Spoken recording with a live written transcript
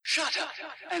Shut up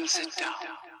and sit down.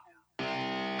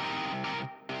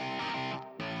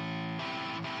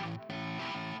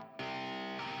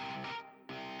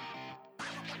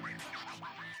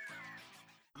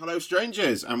 Hello,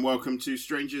 strangers, and welcome to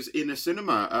Strangers in a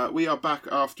Cinema. We are back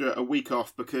after a week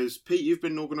off because, Pete, you've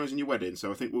been organising your wedding,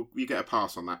 so I think you get a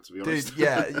pass on that, to be honest. Dude,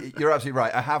 yeah, you're absolutely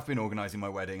right. I have been organising my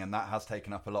wedding, and that has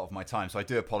taken up a lot of my time, so I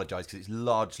do apologise, because it's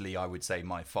largely, I would say,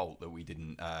 my fault that we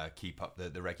didn't keep up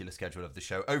the regular schedule of the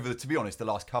show over, to be honest, the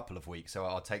last couple of weeks, so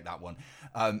I'll take that one.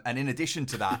 And in addition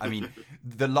to that, I mean,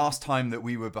 the last time that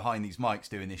we were behind these mics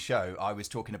doing this show, I was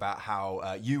talking about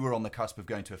how you were on the cusp of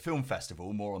going to a film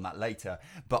festival, more on that later,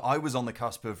 but I was on the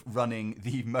cusp of running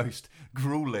the most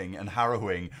grueling and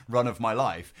harrowing run of my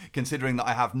life, considering that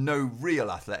I have no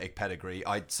real athletic pedigree.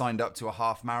 I'd signed up to a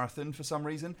half marathon for some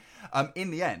reason.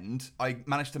 In the end, I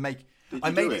managed to make... I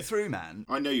made it through, man.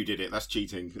 I know you did it. That's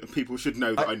cheating. People should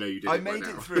know that I know you did it. I made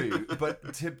it through,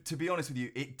 but to be honest with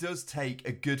you, it does take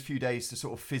a good few days to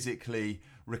sort of physically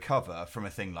recover from a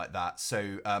thing like that.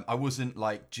 So I wasn't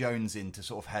like jonesing to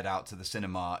sort of head out to the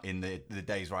cinema in the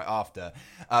days right after.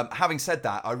 Having said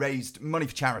that, I raised money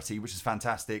for charity, which is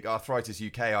fantastic. Arthritis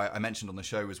UK, I mentioned on the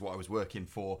show, was what I was working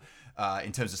for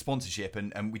in terms of sponsorship,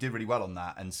 and we did really well on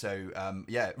that. And so,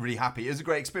 yeah, really happy. It was a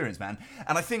great experience, man.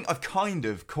 And I think I've kind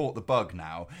of caught the bug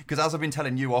now, because as I've been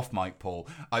telling you off mic, Paul,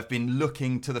 I've been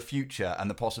looking to the future and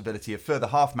the possibility of further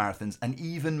half marathons and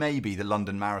even maybe the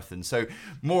London Marathon. So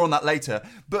more on that later.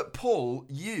 But Paul,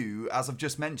 you, as I've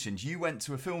just mentioned, you went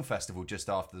to a film festival just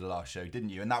after the last show, didn't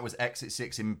you? And that was Exit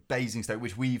 6 in Basingstoke,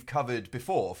 which we've covered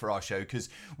before for our show, because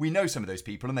we know some of those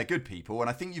people and they're good people. And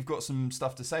I think you've got some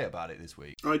stuff to say about it this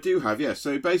week. I do have, yeah.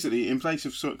 So basically, in place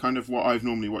of sort of kind of what I've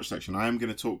normally watched section, I am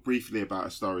going to talk briefly about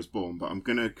A Star Is Born, but I'm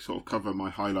going to sort of cover my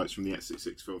highlights from the Exit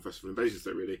 6 Film Festival in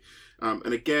Basingstoke, really.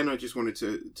 And again, I just wanted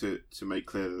to make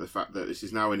clear that the fact that this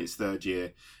is now in its third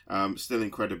year, still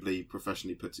incredibly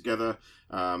professionally put together,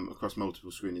 across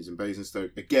multiple screenings in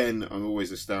Basingstoke. Again, I'm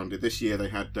always astounded. This year they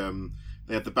had the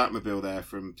Batmobile there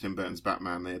from Tim Burton's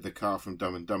Batman. They had the car from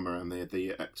Dumb and Dumber, and they had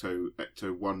the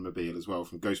Ecto 1 mobile as well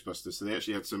from Ghostbusters. So they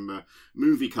actually had some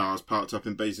movie cars parked up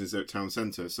in Basingstoke town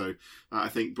centre. So I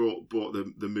think brought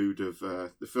the mood of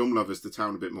the film lovers to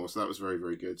town a bit more. So that was very,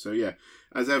 very good. So yeah,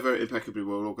 as ever, impeccably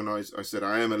well organised. I said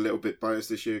I am a little bit biased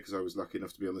this year because I was lucky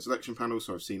enough to be on the selection panel,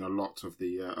 so I've seen a lot of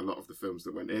the films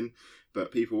that went in.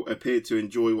 But people appeared to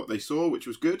enjoy what they saw, which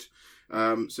was good.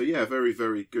 So yeah, very,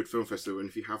 very good film festival. And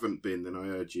if you haven't been, then I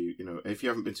urge you, if you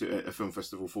haven't been to a film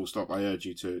festival full stop, I urge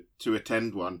you to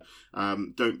attend one.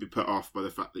 Don't be put off by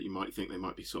the fact that you might think they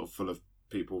might be sort of full of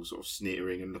people sort of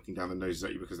sneering and looking down their noses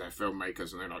at you because they're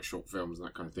filmmakers and they like short films and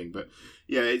that kind of thing. But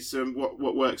yeah, it's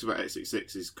what works about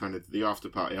X66 is kind of the after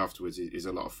party afterwards is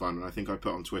a lot of fun. And I think I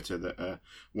put on Twitter that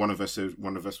one of us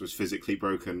was physically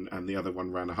broken and the other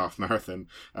one ran a half marathon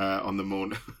on the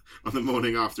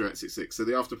morning after X66. So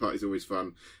the after party is always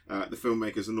fun. The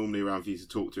filmmakers are normally around for you to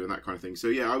talk to and that kind of thing. So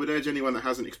yeah, I would urge anyone that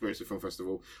hasn't experienced a film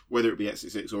festival, whether it be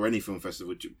X66 or any film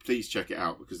festival, please check it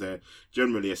out, because they're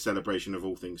generally a celebration of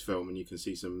all things film, and you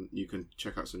can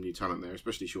check out some new talent there,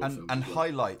 especially short films. And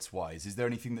highlights wise, is there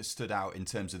anything that stood out in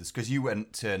terms of this? Because you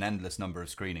went to an endless number of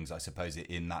screenings, I suppose,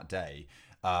 in that day.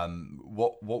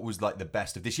 What was like the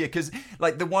best of this year? Because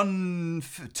like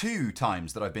the two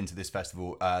times that I've been to this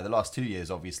festival, the last 2 years,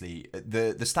 obviously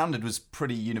the standard was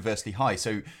pretty universally high.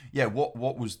 So yeah, what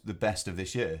was the best of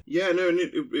this year? Yeah, no, and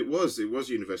it was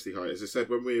universally high. As I said,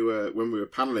 when we were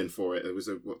paneling for it, there was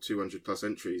 200 plus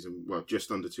entries, and well, just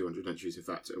under 200 entries in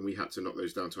fact, and we had to knock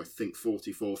those down to I think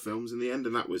 44 films in the end,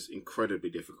 and that was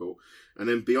incredibly difficult. And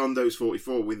then beyond those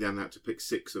 44, we then had to pick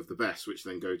 6 of the best, which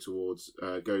then go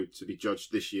to be judged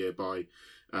this year by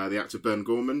the actor Bern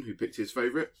Gorman, who picked his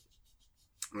favourite.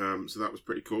 So that was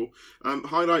pretty cool.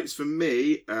 Highlights for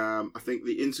me, I think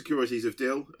the Insecurities of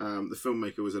Dill. The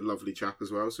filmmaker was a lovely chap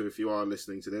as well. So if you are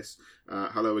listening to this,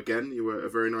 hello again. You were a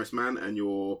very nice man, and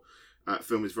your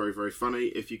film is very, very funny.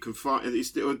 If you can find,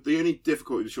 the only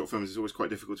difficulty with short films is always quite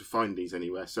difficult to find these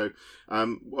anywhere. So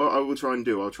what I will try and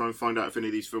do, I'll try and find out if any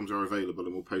of these films are available,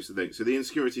 and we'll post the link. So the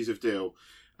Insecurities of Dill.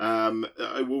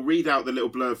 I will read out the little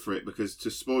blurb for it, because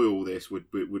to spoil all this would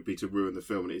be to ruin the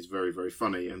film, and it is very, very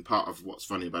funny, and part of what's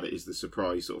funny about it is the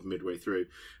surprise sort of midway through.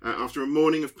 After a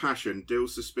morning of passion,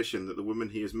 Dill's suspicion that the woman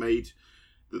he is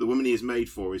made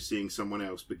for is seeing someone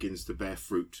else begins to bear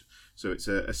fruit. So it's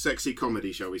a sexy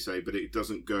comedy, shall we say, but it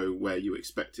doesn't go where you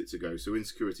expect it to go. So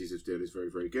Insecurities of Dill is very,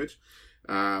 very good.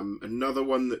 Another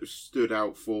one that stood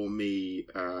out for me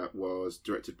was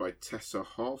directed by Tessa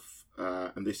Hoff,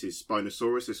 and this is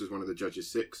Spinosaurus. This was one of the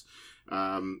judges' 6.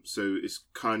 So it's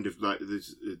kind of like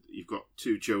you've got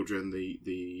 2 children.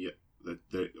 The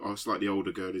a slightly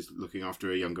older girl is looking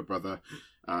after a younger brother.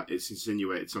 It's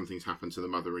insinuated something's happened to the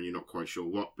mother and you're not quite sure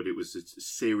what, but it was a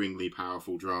searingly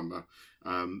powerful drama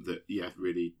that,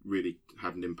 really, really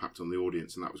had an impact on the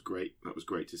audience, and that was great. That was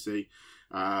great to see.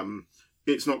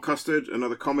 It's Not Custard,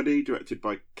 another comedy directed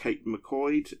by Kate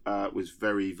McCoy, was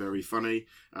very, very funny.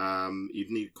 You'd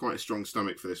need quite a strong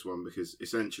stomach for this one, because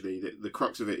essentially the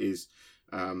crux of it is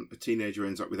a teenager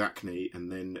ends up with acne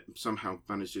and then somehow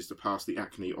manages to pass the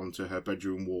acne onto her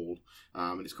bedroom wall.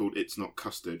 And it's called It's Not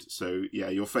Custard. So yeah,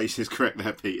 your face is correct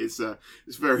there, Pete.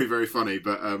 It's very, very funny,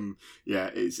 but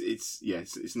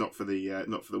it's not for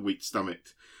the weak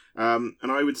stomached. And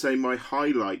I would say my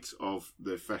highlight of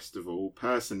the festival,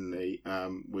 personally,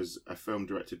 was a film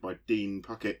directed by Dean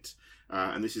Puckett,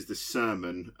 and this is The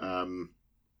Sermon.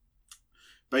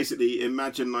 Basically,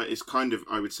 imagine like it's kind of,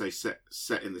 I would say,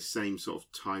 set in the same sort of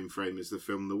time frame as the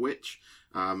film The Witch,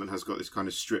 and has got this kind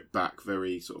of stripped back,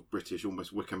 very sort of British,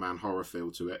 almost Wicker Man horror feel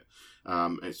to it.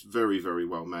 It's very, very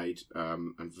well made,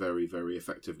 and very, very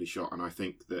effectively shot. And I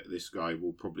think that this guy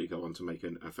will probably go on to make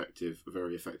a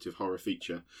very effective horror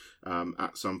feature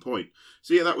at some point.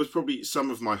 So yeah, that was probably some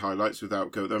of my highlights.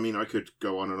 I mean, I could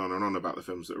go on and on and on about the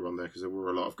films that were on there, because there were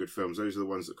a lot of good films. Those are the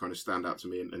ones that kind of stand out to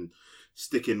me and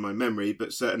stick in my memory.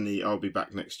 But certainly I'll be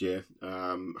back next year.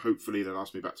 Hopefully they'll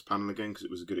ask me back to panel again, because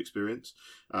it was a good experience.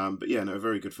 But yeah, no, a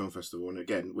very good film festival. And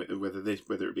again, whether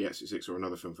it be XXX or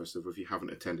another film festival, if you haven't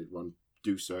attended one,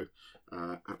 do so.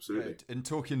 Absolutely. And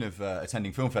talking of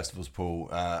attending film festivals, Paul,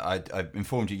 I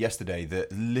informed you yesterday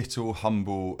that little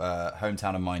humble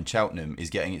hometown of mine, Cheltenham, is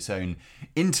getting its own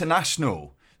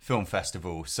international film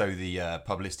festival. So the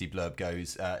publicity blurb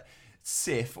goes,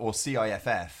 CIFF, or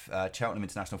CIFF, Cheltenham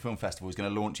International Film Festival, is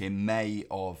going to launch in May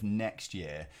of next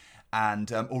year.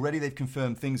 And already they've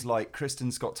confirmed things like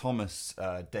Kristen Scott Thomas'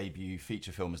 debut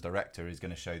feature film as director is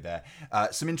going to show there.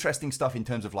 Some interesting stuff in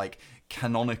terms of like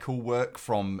canonical work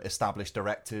from established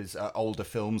directors, older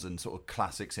films and sort of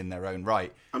classics in their own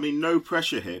right. I mean, no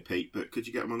pressure here, Pete, but could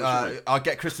you get him on the show? I'll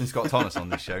get Kristen Scott Thomas on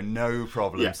this show. No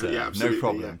problem, sir. Yeah, no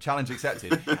problem. Yeah. Challenge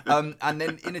accepted. And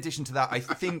then in addition to that, I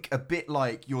think a bit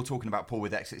like you're talking about, Paul,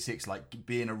 with XXX, like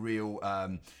being a real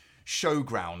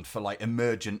showground for like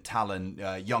emergent talent,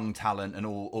 young talent, and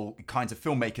all kinds of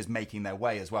filmmakers making their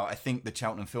way as well. I think the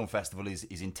Cheltenham Film Festival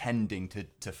is intending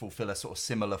to fulfill a sort of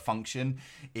similar function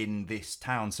in this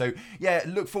town. So yeah,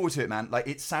 look forward to it, man. Like,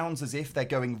 it sounds as if they're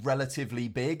going relatively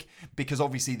big, because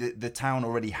obviously the town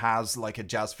already has like a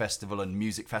jazz festival and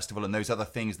music festival and those other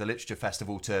things, the literature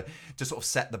festival, to sort of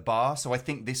set the bar. So I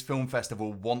think this film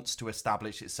festival wants to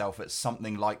establish itself at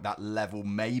something like that level,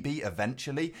 maybe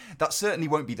eventually. That certainly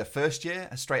won't be the first year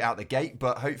straight out the gate,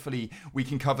 but hopefully we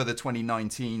can cover the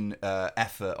 2019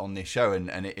 effort on this show,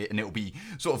 and it'll be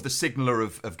sort of the signaler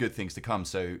of good things to come.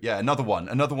 So yeah, another one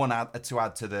to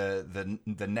add to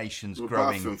the nation's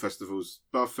growing.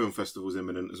 Bath Film Festival's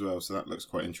imminent as well, so that looks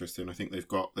quite interesting. I think they've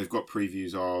got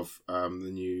previews of the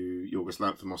new Yorgos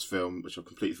Lanthimos film, which I've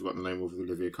completely forgotten the name of, with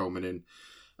Olivia Colman in.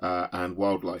 And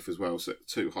Wildlife as well, so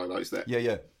 2 highlights there.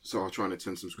 Yeah. So I'll try and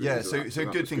attend some screens. Yeah, so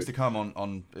good things to come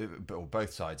on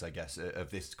both sides, I guess, of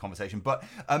this conversation. But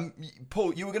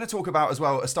Paul, you were going to talk about as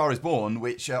well A Star Is Born,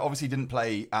 which obviously didn't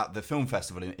play at the film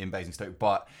festival in Basingstoke,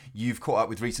 but you've caught up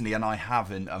with recently, and I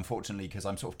haven't, unfortunately, because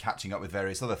I'm sort of catching up with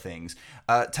various other things.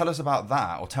 Tell us about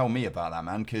that, or tell me about that,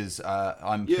 man, because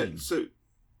I'm keen. So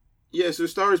A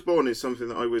Star Is Born is something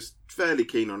that I was fairly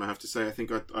keen on, I have to say. I think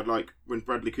I'd like when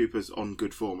Bradley Cooper's on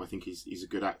good form. I think he's a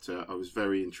good actor. I was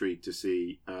very intrigued to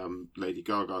see Lady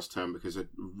Gaga's turn, because I'd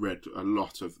read a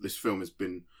lot of this film has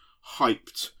been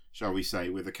hyped, shall we say,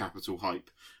 with a capital hype,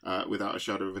 without a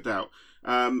shadow of a doubt.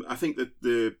 I think that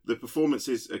the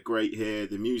performances are great here.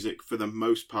 The music, for the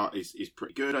most part, is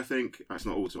pretty good, I think. That's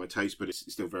not all to my taste, but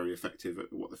it's still very effective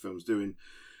at what the film's doing.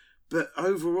 But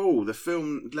overall, the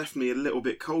film left me a little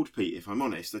bit cold, Pete, if I'm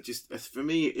honest. For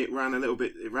me, it ran a little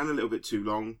bit too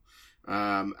long.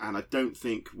 And I don't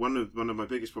think one of my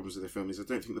biggest problems with the film is I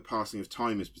don't think the passing of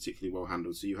time is particularly well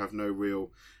handled. So you have no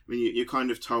real. I mean, you're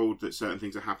kind of told that certain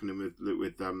things are happening with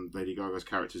Lady Gaga's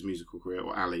character's musical career,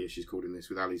 or Ali, as she's called in this,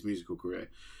 with Ali's musical career.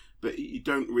 But you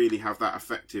don't really have that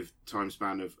effective time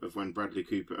span of when Bradley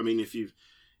Cooper. I mean, if you've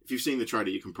seen the trailer,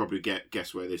 you can probably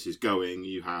guess where this is going.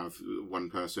 You have one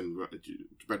person,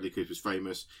 Bradley Cooper's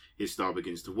famous, his star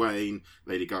begins to wane,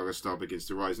 Lady Gaga's star begins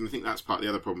to rise, and I think that's part of the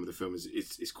other problem with the film, is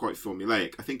it's quite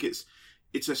formulaic. I think it's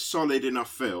a solid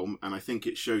enough film, and I think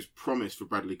it shows promise for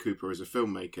Bradley Cooper as a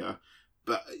filmmaker,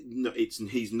 but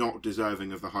he's not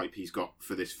deserving of the hype he's got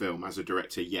for this film as a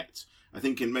director yet. I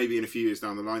think maybe in a few years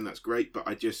down the line that's great, but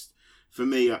for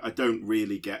me, I don't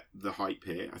really get the hype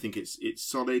here. I think it's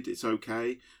solid, it's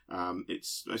okay,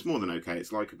 it's more than okay,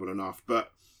 it's likeable enough.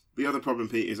 But the other problem,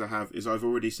 Pete, is I've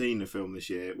already seen a film this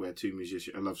year where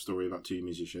a love story about two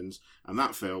musicians, and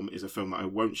that film is a film that I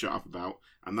won't shut up about,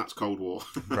 and that's Cold War.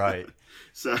 Right.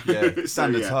 So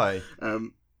standards high.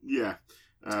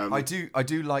 I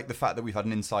do like the fact that we've had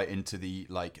an insight into the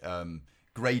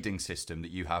grading system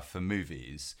that you have for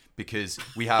movies, because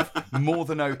we have more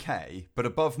than okay, but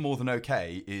above more than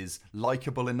okay is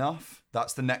likable enough.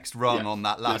 That's the next rung on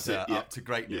that ladder up to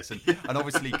greatness. And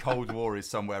obviously Cold War is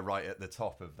somewhere right at the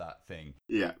top of that thing.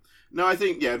 Yeah. No, I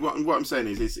think, what I'm saying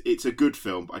is it's a good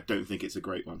film, but I don't think it's a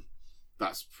great one.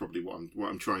 That's probably what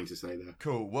I'm trying to say there.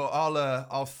 Cool. Well,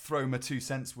 I'll throw my 2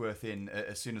 cents worth in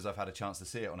as soon as I've had a chance to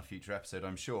see it on a future episode,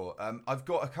 I'm sure. I've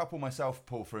got a couple myself,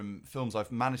 Paul, from films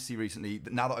I've managed to see recently.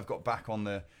 Now that I've got back on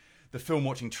the film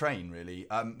watching train, really.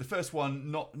 The first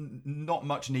one, not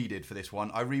much needed for this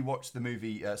one. I rewatched the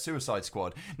movie Suicide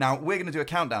Squad. Now, we're going to do a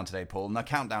countdown today, Paul, and the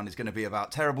countdown is going to be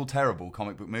about terrible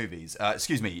comic book movies.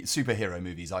 Superhero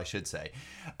movies, I should say.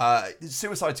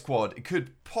 Suicide Squad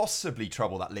could possibly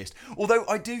trouble that list, although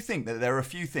I do think that there are a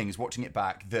few things, watching it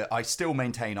back, that I still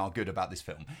maintain are good about this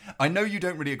film. I know you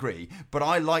don't really agree, but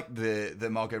I like the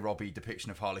Margot Robbie depiction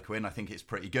of Harley Quinn. I think it's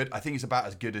pretty good. I think it's about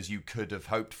as good as you could have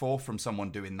hoped for from someone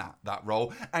doing that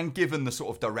role, and given the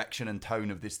sort of direction and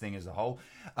tone of this thing as a whole.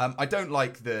 I don't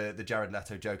like the Jared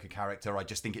Leto Joker character. I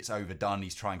just think it's overdone.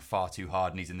 He's trying far too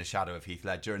hard, and he's in the shadow of Heath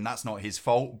Ledger, and that's not his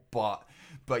fault, but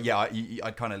yeah,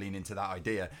 I'd kind of lean into that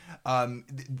idea.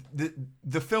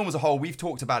 The film as a whole, we've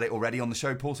talked about it already on the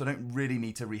show, Paul, so I don't really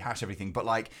need to rehash everything,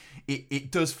 but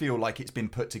it does feel like it's been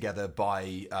put together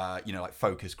by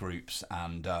focus groups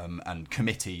and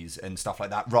committees and stuff like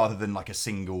that, rather than like a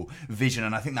single vision.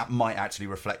 And I think that might actually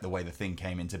reflect the way the thing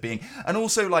came into being. And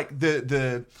also like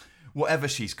the whatever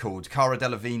she's called, Cara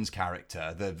Delevingne's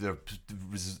character, the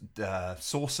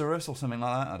sorceress or something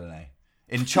like that, I don't know.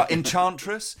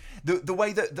 Enchantress, the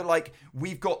way that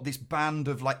we've got this band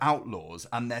of outlaws,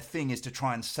 and their thing is to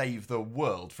try and save the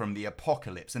world from the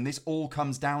apocalypse, and this all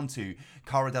comes down to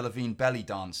Cara Delevingne belly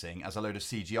dancing as a load of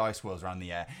CGI swirls around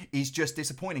the air is just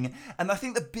disappointing. And I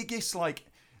think the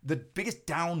biggest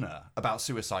downer about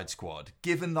Suicide Squad,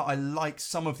 given that I like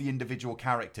some of the individual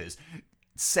characters,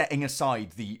 setting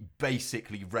aside the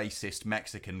basically racist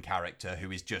Mexican character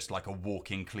who is just like a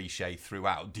walking cliche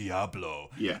throughout, Diablo.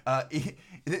 Yeah.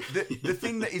 The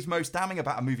thing that is most damning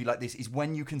about a movie like this is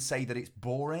when you can say that it's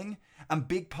boring, and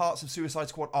big parts of Suicide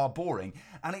Squad are boring.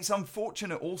 And it's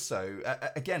unfortunate also,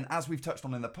 again, as we've touched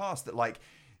on in the past, that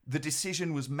the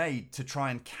decision was made to try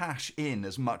and cash in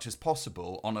as much as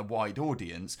possible on a wide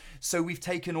audience. So we've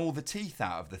taken all the teeth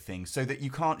out of the thing so that you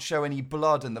can't show any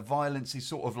blood, and the violence is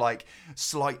sort of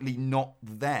slightly not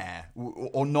there,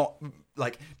 or not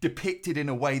depicted in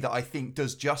a way that I think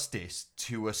does justice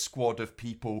to a squad of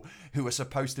people who are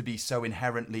supposed to be so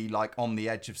inherently on the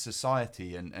edge of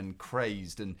society and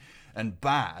crazed and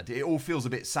bad. It all feels a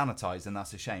bit sanitized, and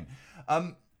that's a shame.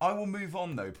 I will move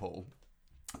on though, Paul,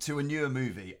 to a newer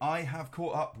movie. I have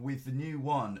caught up with the new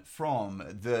one from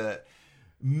the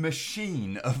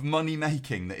machine of money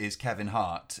making that is Kevin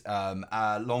Hart,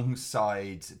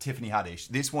 alongside Tiffany Haddish.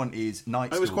 This one is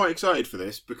Night School. I was quite excited for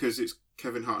this because it's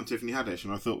Kevin Hart and Tiffany Haddish,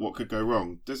 and I thought, what could go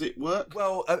wrong? Does it work?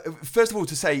 Well, first of all,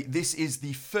 to say this is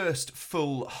the first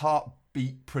full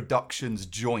Heartbeat Productions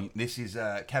joint. This is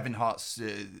Kevin Hart's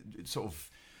sort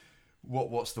of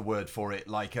what's the word for it?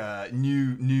 A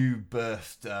new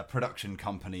birthed production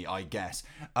company, I guess.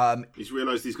 He's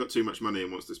realised he's got too much money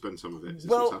and wants to spend some of it.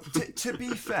 Well, to be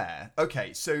fair,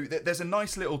 okay, so there's a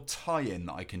nice little tie-in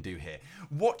that I can do here.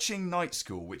 Watching Night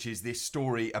School, which is this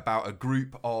story about a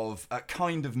group of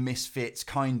kind of misfits,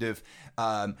 kind of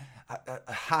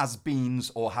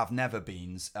has-beens or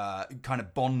have-never-beens, kind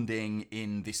of bonding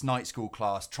in this night school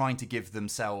class, trying to give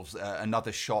themselves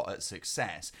another shot at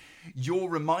success. You're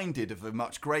reminded of a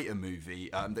much greater movie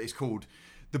that is called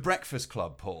The Breakfast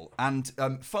Club, Paul. And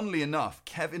funnily enough,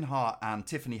 Kevin Hart and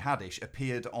Tiffany Haddish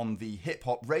appeared on the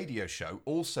hip-hop radio show,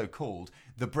 also called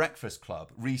The Breakfast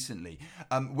Club, recently,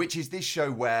 which is this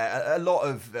show where a lot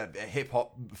of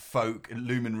hip-hop folk,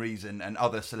 luminaries and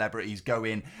other celebrities go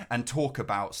in and talk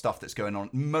about stuff that's going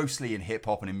on, mostly in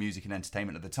hip-hop and in music and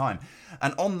entertainment at the time.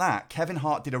 And on that, Kevin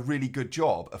Hart did a really good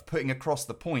job of putting across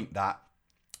the point that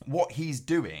what he's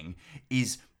doing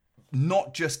is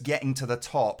not just getting to the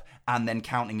top and then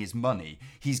counting his money.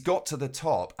 He's got to the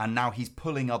top and now he's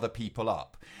pulling other people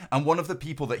up. And one of the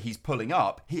people that he's pulling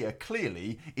up here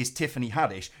clearly is Tiffany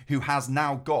Haddish, who has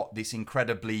now got this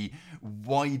incredibly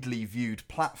widely viewed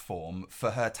platform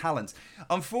for her talents.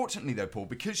 Unfortunately though, Paul,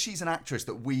 because she's an actress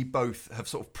that we both have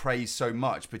sort of praised so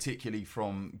much, particularly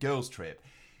from Girls Trip,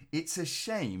 it's a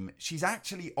shame she's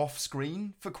actually off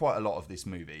screen for quite a lot of this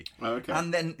movie. Oh, okay.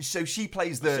 And then so she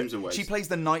plays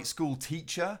the night school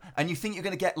teacher, and you think you're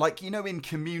going to get, like, you know, in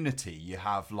Community you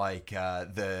have like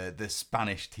the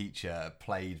Spanish teacher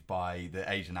played by the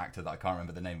Asian actor that I can't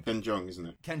remember the name. Ken Jeong, isn't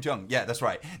it? Ken Jeong, yeah, that's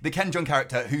right. The Ken Jeong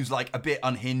character who's like a bit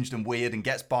unhinged and weird and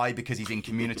gets by because he's in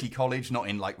community college, not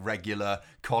in like regular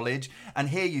college. And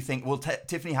here you think, well,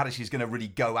 Tiffany Haddish is going to really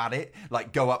go at it,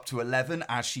 like go up to 11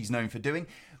 as she's known for doing.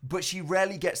 But she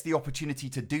rarely gets the opportunity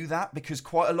to do that because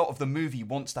quite a lot of the movie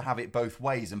wants to have it both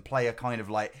ways and play a kind of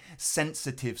like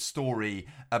sensitive story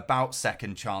about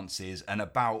second chances and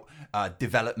about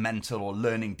developmental or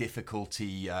learning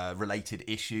difficulty related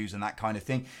issues and that kind of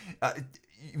thing.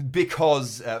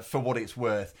 Because, for what it's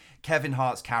worth, Kevin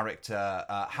Hart's character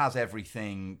has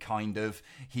everything, kind of.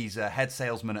 He's a head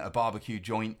salesman at a barbecue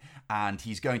joint, and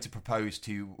he's going to propose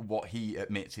to what he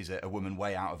admits is a woman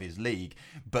way out of his league.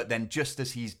 But then just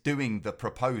as he's doing the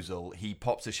proposal, he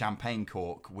pops a champagne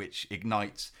cork, which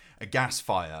ignites a gas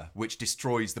fire, which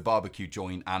destroys the barbecue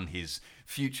joint and his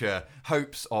future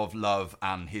hopes of love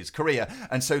and his career.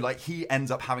 And so, like, he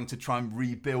ends up having to try and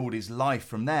rebuild his life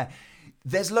from there.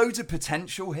 There's loads of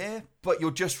potential here, but you're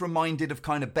just reminded of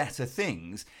kind of better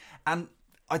things. And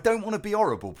I don't want to be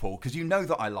horrible, Paul, because you know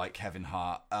that I like Kevin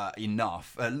Hart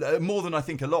enough, more than I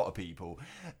think a lot of people.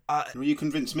 Well, you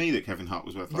convinced me that Kevin Hart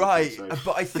was worth right, liking, so.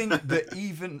 But I think that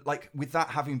even, like, with that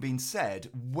having been said,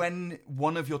 when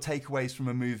one of your takeaways from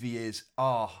a movie is,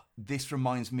 this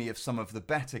reminds me of some of the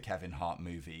better Kevin Hart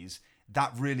movies,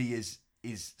 that really is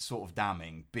sort of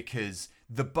damning, because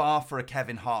the bar for a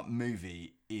Kevin Hart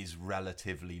movie is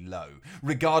relatively low,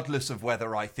 regardless of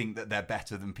whether I think that they're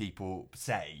better than people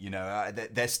say. You know,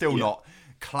 they're still not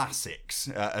classics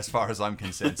as far as I'm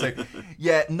concerned. So,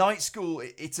 yeah, Night School,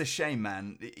 it's a shame,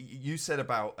 man. You said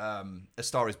about A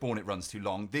Star Is Born, it runs too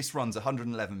long. This runs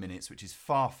 111 minutes, which is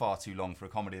far, far too long for a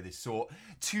comedy of this sort.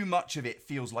 Too much of it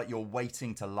feels like you're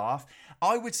waiting to laugh.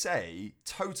 I would say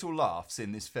total laughs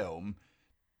in this film,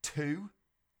 2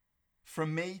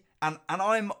 from me. And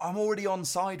I'm already on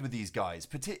side with these guys,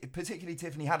 particularly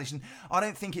Tiffany Haddish, and I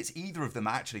don't think it's either of them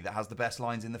actually that has the best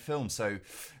lines in the film. So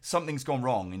something's gone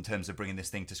wrong in terms of bringing this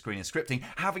thing to screen and scripting.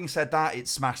 Having said that, it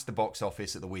smashed the box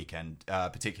office at the weekend,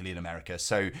 particularly in America.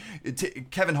 So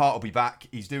Kevin Hart will be back.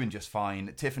 He's doing just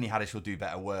fine. Tiffany Haddish will do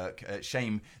better work.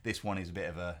 Shame this one is a bit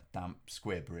of a damp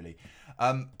squib, really.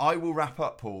 I will wrap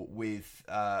up, Paul, with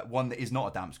one that is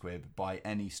not a damp squib by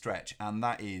any stretch, and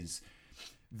that is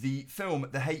the film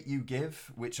The Hate U Give,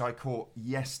 which I caught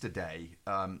yesterday,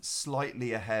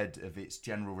 slightly ahead of its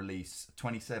general release,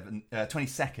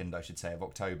 22nd, I should say, of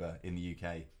October in the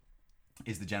UK,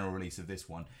 is the general release of this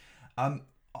one.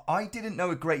 I didn't know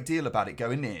a great deal about it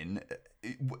going in.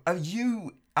 Are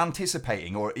you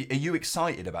anticipating, or are you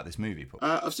excited about this movie, Paul?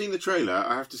 I've seen the trailer.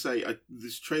 I have to say,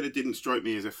 this trailer didn't strike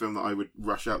me as a film that I would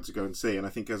rush out to go and see. And I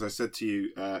think, as I said to you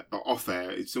off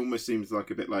air, it almost seems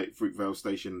like a bit like Fruitvale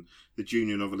Station, the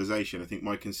junior novelisation. I think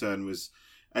my concern was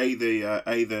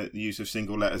the use of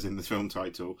single letters in the film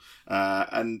title,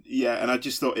 and I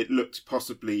just thought it looked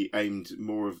possibly aimed at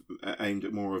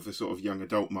more of a sort of young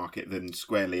adult market than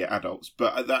squarely at adults.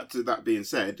 But that being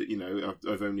said, you know,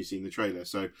 I've only seen the trailer,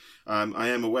 so I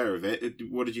am aware of it.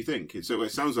 What did you think? So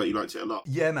it sounds like you liked it a lot.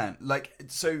 Yeah, man.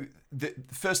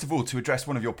 First of all, to address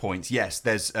one of your points, yes,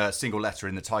 there's a single letter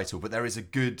in the title, but there is a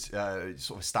good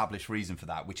sort of established reason for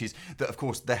that, which is that, of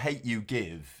course, The Hate U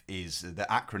Give is the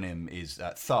acronym is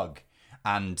Thug.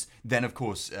 And then, of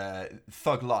course,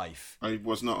 Thug Life. I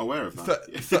was not aware of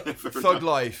that. Thug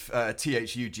Life,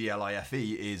 THUGLIFE,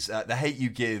 is The Hate U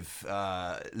Give,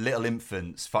 Little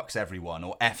Infants Fucks Everyone,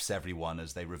 or F's Everyone,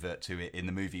 as they revert to it in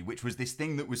the movie, which was this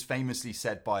thing that was famously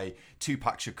said by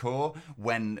Tupac Shakur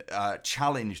when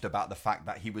challenged about the fact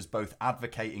that he was both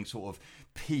advocating sort of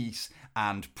peace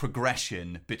and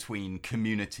progression between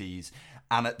communities,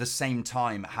 and at the same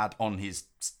time had on his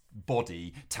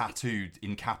body tattooed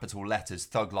in capital letters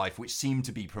Thug Life, which seemed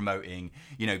to be promoting,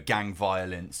 you know, gang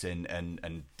violence and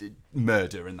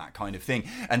murder and that kind of thing.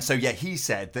 And so, yeah, he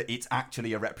said that it's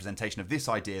actually a representation of this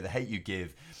idea: the hate you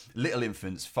give, little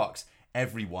infants fucks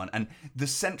everyone. And the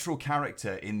central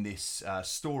character in this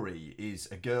story is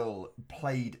a girl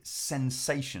played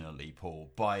sensationally,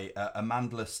 Paul, by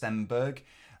Amandla Stenberg.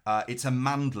 It's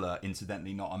Amandla,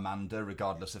 incidentally, not Amanda,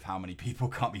 regardless of how many people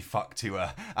can't be fucked to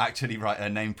actually write her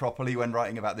name properly when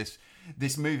writing about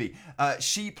this movie.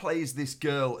 She plays this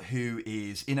girl who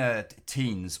is in her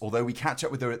teens, although we catch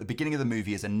up with her at the beginning of the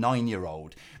movie as a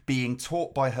 9-year-old, being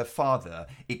taught by her father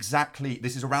exactly,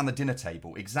 this is around the dinner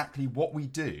table, exactly what we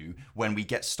do when we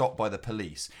get stopped by the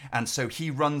police. And so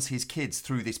he runs his kids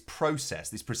through this process,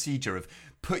 this procedure of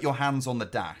put your hands on the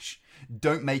dash.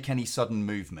 Don't make any sudden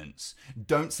movements.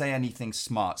 Don't say anything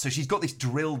smart. So she's got this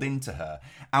drilled into her.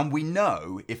 And we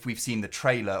know, if we've seen the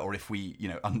trailer or if we,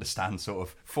 understand sort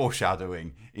of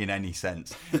foreshadowing in any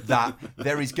sense, that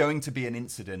there is going to be an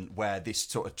incident where this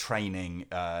sort of training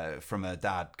from her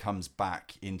dad comes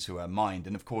back into her mind.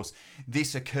 And of course,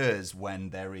 this occurs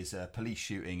when there is a police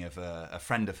shooting of a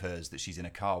friend of hers that she's in a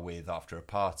car with after a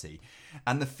party.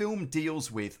 And the film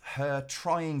deals with her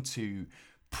trying to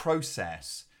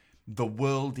process the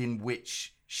world in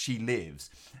which she lives,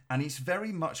 and it's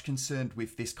very much concerned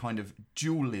with this kind of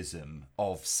dualism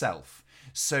of self.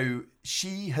 So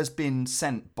she has been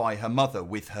sent by her mother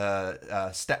with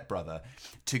her stepbrother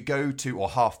to go to,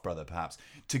 or half brother perhaps,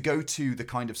 to go to the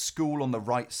kind of school on the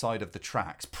right side of the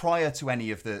tracks prior to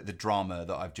any of the drama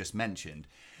that I've just mentioned,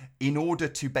 in order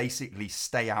to basically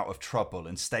stay out of trouble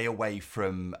and stay away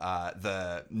from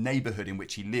the neighborhood in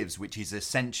which he lives, which is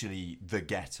essentially the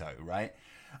ghetto, right?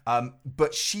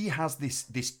 But she has this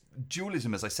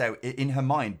dualism, as I say, in her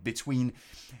mind between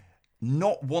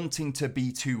not wanting to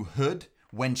be too hood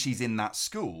when she's in that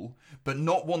school, but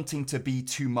not wanting to be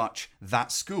too much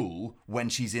that school when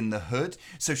she's in the hood.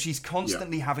 So she's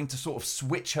constantly having to sort of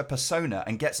switch her persona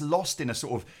and gets lost in a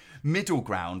sort of middle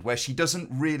ground where she doesn't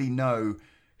really know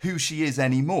who she is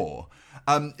anymore.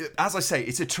 As I say,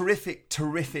 it's a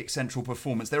terrific central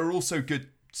performance. There are also good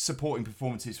supporting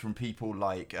performances from people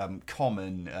like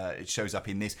Common. It shows up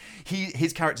in this.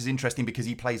 His character's interesting because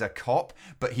he plays a cop,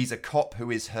 but he's a cop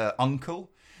who is her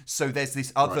uncle. So there's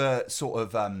this other sort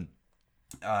of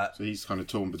so he's kind of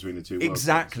torn between the two worlds.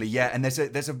 Exactly, yeah. And there's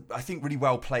a I think really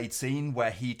well played scene where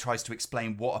he tries to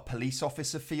explain what a police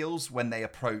officer feels when they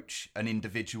approach an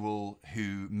individual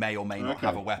who may or may not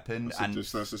have a weapon.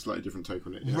 That's a slightly different take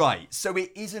on it. Yeah. Right. So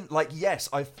it isn't like, yes,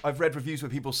 I've read reviews where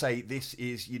people say this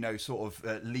is, sort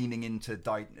of leaning into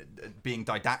being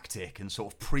didactic and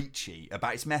sort of preachy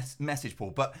about its message,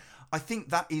 Paul. But I think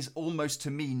that is almost, to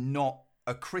me, not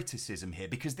a criticism here,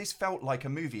 because this felt like a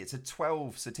movie. It's a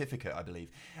 12 certificate, I believe,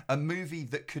 a movie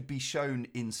that could be shown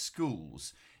in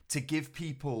schools to give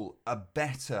people a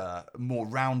better, more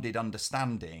rounded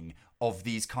understanding of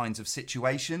these kinds of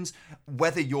situations,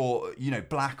 whether you're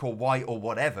black or white or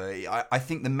whatever. I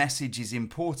think the message is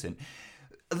important.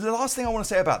 The last thing I want to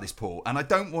say about this, Paul, and I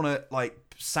don't want to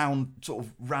sound sort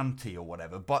of ranty or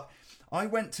whatever, but I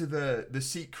went to the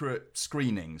secret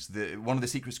screenings, one of the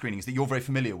secret screenings that you're very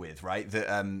familiar with, right? That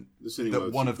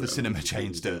one of the cinema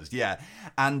chains does, yeah.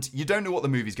 And you don't know what the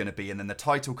movie's going to be, and then the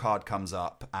title card comes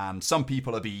up, and some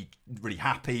people will be really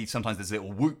happy. Sometimes there's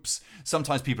little whoops.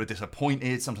 Sometimes people are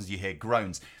disappointed. Sometimes you hear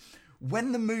groans.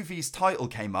 When the movie's title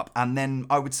came up, and then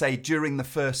I would say during the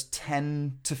first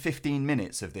 10 to 15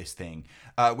 minutes of this thing,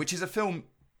 which is a film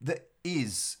that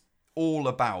is all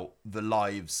about the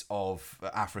lives of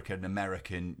African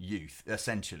American youth,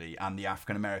 essentially, and the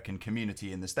African American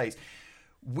community in the States.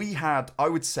 We had, I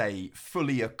would say,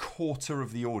 fully a quarter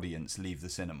of the audience leave the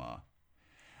cinema.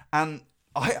 And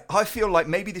I feel like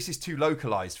maybe this is too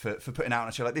localized for putting out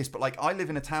a show like this, but I live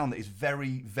in a town that is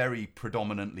very, very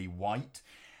predominantly white.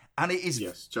 And it is...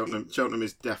 Yes, Cheltenham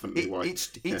is definitely white.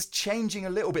 It's changing a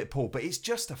little bit, Paul, but it's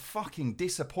just a fucking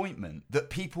disappointment that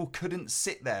people couldn't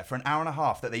sit there for an hour and a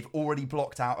half that they've already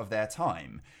blocked out of their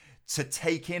time to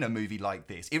take in a movie like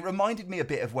this. It reminded me a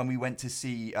bit of when we went to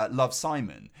see Love,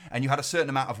 Simon, and you had a certain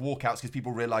amount of walkouts because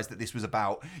people realised that this was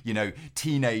about,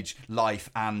 teenage life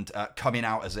and coming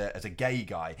out as a gay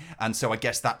guy. And so I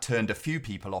guess that turned a few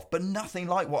people off, but nothing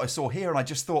like what I saw here. And I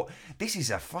just thought, this is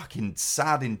a fucking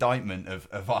sad indictment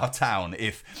of our town.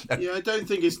 Yeah, I don't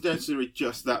think it's necessarily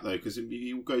just that, though, because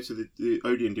you go to the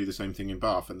Odeon, do the same thing in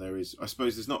Bath, and there is, I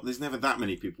suppose there's never that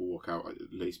many people walk out,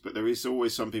 at least, but there is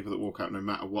always some people that walk out no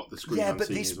matter what the screen but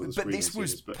this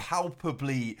was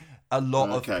palpably a lot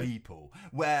of people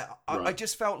where I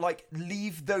just felt like,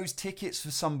 leave those tickets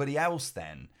for somebody else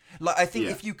then. I think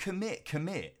if you commit.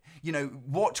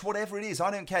 watch whatever it is.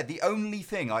 I don't care. The only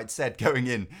thing I'd said going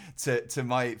in to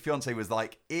my fiance was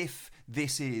like, if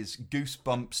this is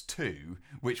Goosebumps 2,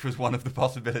 which was one of the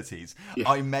possibilities,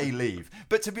 I may leave.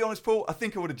 But to be honest, Paul, I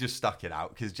think I would have just stuck it out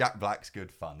because Jack Black's good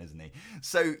fun, isn't he?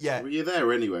 So, yeah. Well, you're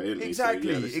there anyway, aren't you?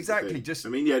 Exactly, So, yeah, exactly.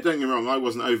 don't get me wrong, I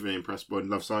wasn't overly impressed when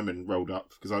Love, Simon rolled up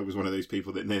because I was one of those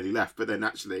people that nearly left. But then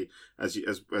actually, as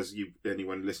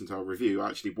anyone listened to our review, I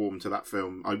actually warmed to that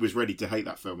film. I was ready to hate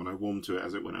that film and I warmed to it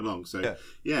as it went along. So,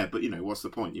 yeah, but what's the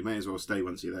point? You may as well stay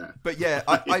once you're there. But yeah,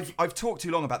 I've talked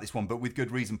too long about this one, but with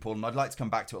good reason, Paul, and I'd like to come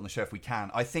back to it on the show if we can.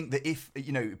 I think that if,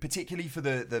 particularly for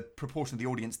the proportion of the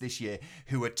audience this year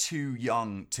who are too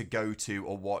young to go to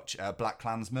or watch Black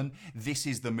Klansman, this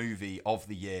is the movie of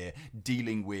the year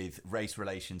dealing with race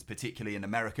relations, particularly in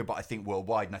America, but I think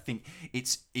worldwide. And I think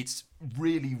it's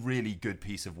really, really good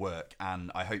piece of work,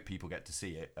 and I hope people get to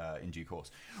see it in due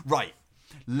course. Right.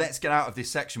 Let's get out of this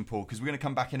section, Paul, because we're going to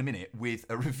come back in a minute with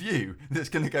a review that's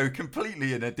going to go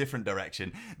completely in a different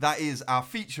direction. That is our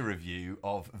feature review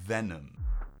of Venom.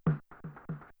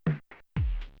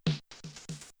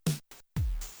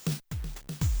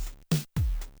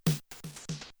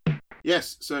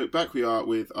 Yes, so back we are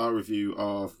with our review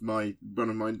of one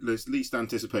of my least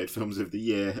anticipated films of the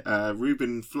year,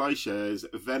 Ruben Fleischer's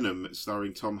Venom,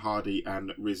 starring Tom Hardy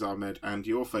and Riz Ahmed, and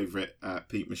your favourite,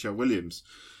 Pete Michelle Williams.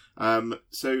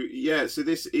 So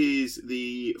this is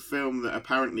the film that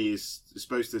apparently is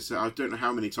supposed to set. I don't know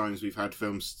how many times we've had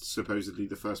films supposedly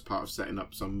the first part of setting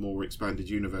up some more expanded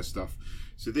universe stuff.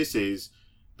 So this is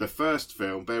the first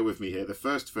film, bear with me here, the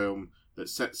first film that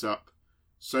sets up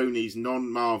Sony's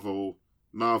non-Marvel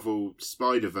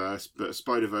Spider-Verse, but a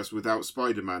Spider-Verse without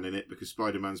Spider-Man in it, because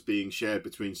Spider-Man's being shared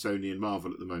between Sony and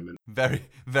Marvel at the moment. Very,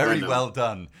 very well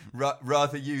done.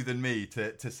 Rather you than me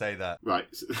to say that. Right,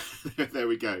 so, there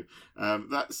we go.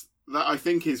 That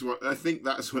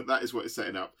is what it's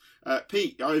setting up.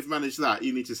 Pete, I've managed that.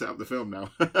 You need to set up the film now.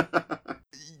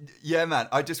 Yeah, man.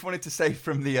 I just wanted to say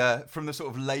from the sort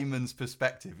of layman's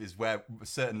perspective is where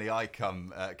certainly I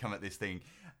come at this thing.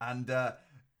 And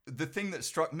the thing that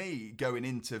struck me going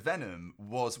into Venom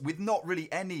was, with not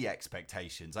really any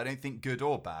expectations, I don't think good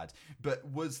or bad, but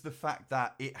was the fact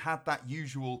that it had that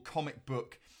usual comic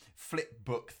book flip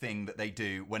book thing that they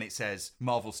do when it says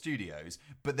Marvel Studios,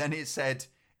 but then it said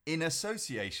in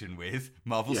association with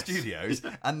Marvel Studios,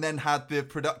 and then had the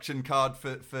production card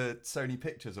for Sony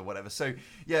Pictures or whatever. So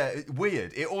yeah,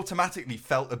 weird. It automatically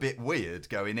felt a bit weird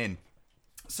going in.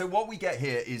 So what we get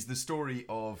here is the story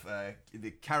of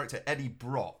the character Eddie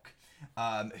Brock,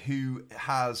 who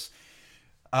has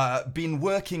been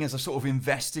working as a sort of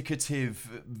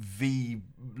investigative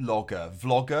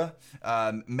vlogger,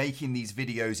 making these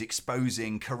videos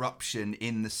exposing corruption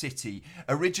in the city.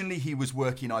 Originally, he was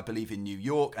working, I believe, in New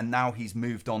York, and now he's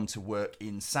moved on to work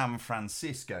in San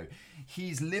Francisco.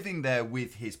 He's living there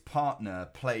with his partner,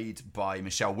 played by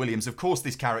Michelle Williams. Of course,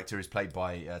 this character is played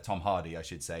by Tom Hardy, I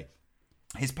should say.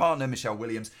 His partner, Michelle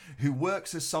Williams, who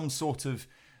works as some sort of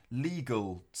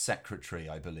legal secretary,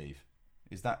 I believe.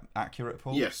 Is that accurate,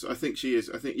 Paul? Yes, I think she is.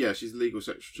 I think, she's the legal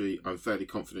secretary. I'm fairly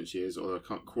confident she is, although I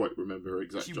can't quite remember her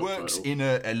exact job title. She works in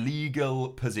a legal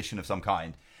position of some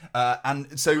kind.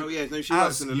 And so, she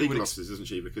works in the legal offices, doesn't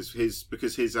she? Because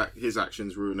his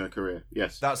actions ruin her career.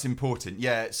 Yes, that's important.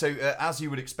 Yeah. So as you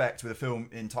would expect with a film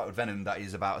entitled Venom that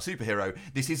is about a superhero,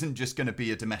 this isn't just going to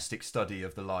be a domestic study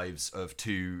of the lives of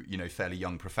two, fairly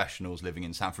young professionals living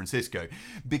in San Francisco,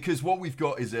 because what we've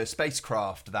got is a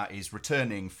spacecraft that is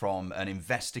returning from an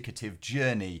investigative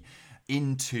journey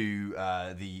into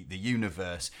the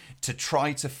universe to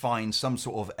try to find some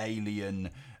sort of alien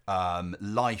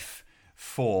life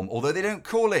form, although they don't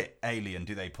call it alien,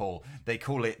 do they, Paul? They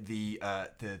call it the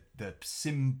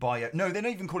symbiote. No, they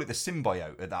don't even call it the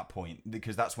symbiote at that point,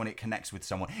 because that's when it connects with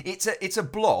someone. It's a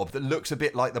blob that looks a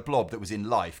bit like the blob that was in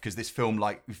Life, because this film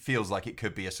feels like it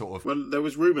could be a sort of. Well, there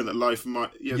was rumor that Life might.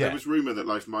 There was rumor that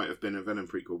Life might have been a Venom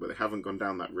prequel, but they haven't gone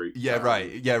down that route. Yeah,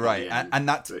 right. And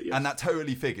that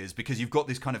totally figures, because you've got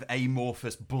this kind of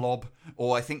amorphous blob,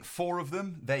 or I think 4 of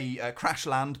them. They crash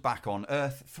land back on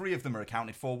Earth. 3 of them are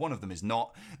accounted for. 1 of them is not.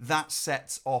 That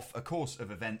sets off a course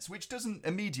of events which doesn't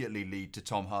immediately lead to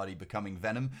Tom Hardy becoming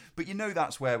Venom, but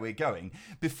that's where we're going.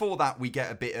 Before that, we get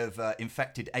a bit of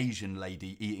infected Asian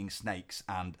lady eating snakes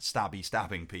and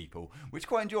stabbing people, which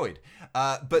quite enjoyed.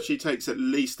 But she takes at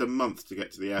least a month to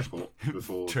get to the airport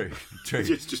before. True.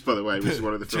 Just by the way, which is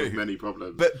one of the film's many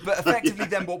problems. But effectively,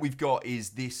 then what we've got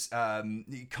is this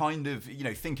kind of,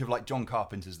 think of like John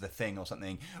Carpenter's The Thing or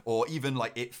something, or even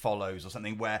like It Follows or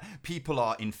something, where people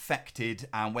are infected,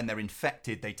 and when they're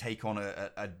infected, they take on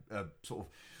a sort of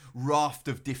raft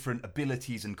of different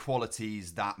abilities and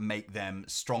qualities that make them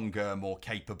stronger, more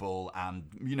capable, and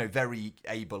very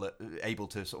able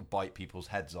to sort of bite people's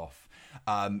heads off.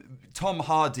 Tom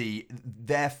Hardy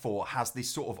therefore has this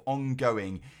sort of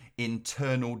ongoing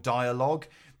internal dialogue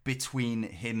between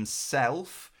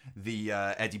himself, the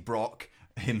Eddie Brock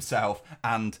himself,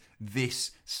 and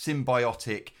this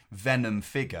symbiotic Venom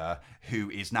figure who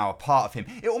is now a part of him.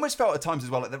 It almost felt at times as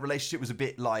well like the relationship was a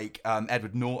bit like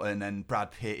Edward Norton and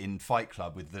Brad Pitt in Fight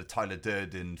Club with the Tyler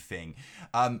Durden thing.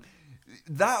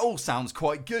 That all sounds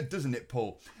quite good, doesn't it,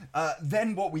 Paul?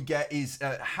 Then what we get is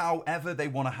however they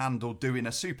want to handle doing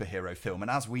a superhero film.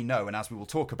 And as we know, and as we will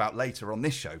talk about later on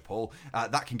this show, Paul,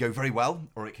 that can go very well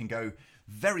or it can go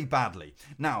very badly.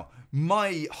 Now,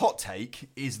 my hot take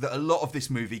is that a lot of this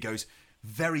movie goes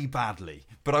very badly.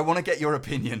 But I want to get your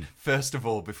opinion, first of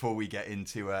all, before we get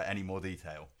into any more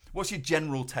detail. What's your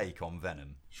general take on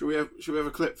Venom? Should we have a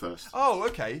clip first? Oh,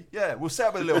 okay. Yeah, we'll set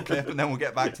up a little clip and then we'll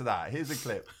get back to that. Here's a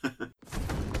clip.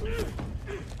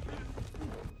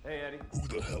 Hey, Eddie. Who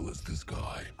the hell is this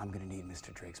guy? I'm gonna need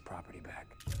Mr. Drake's property back.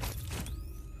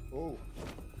 Oh,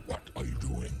 What are you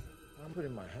doing? I'm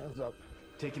putting my hands up.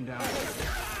 Take him down.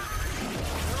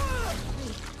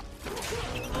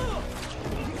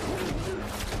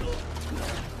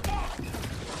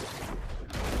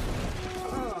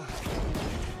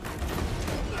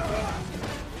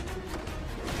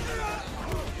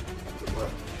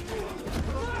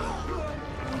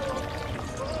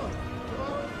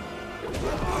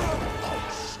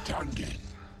 Outstanding.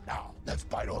 Now, let's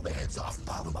bite all the heads off and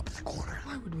pile them up in the corner.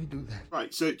 Why would we do that?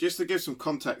 Right, so just to give some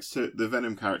context to the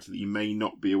Venom character that you may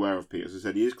not be aware of, Pete, as I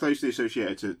said, he is closely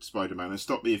associated to Spider-Man, and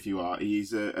stop me if you are.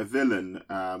 He's a villain.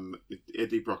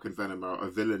 Eddie Brock and Venom are a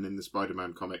villain in the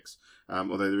Spider-Man comics,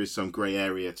 although there is some grey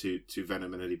area to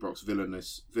Venom and Eddie Brock's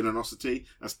villainosity.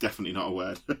 That's definitely not a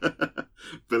word.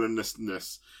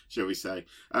 Villainousness, shall we say.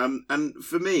 And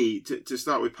for me, to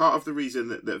start with, part of the reason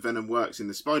that Venom works in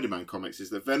the Spider-Man comics is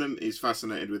that Venom is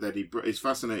fascinated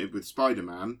with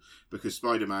Spider-Man because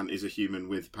Spider-Man is a human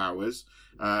with powers,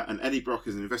 and Eddie Brock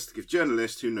is an investigative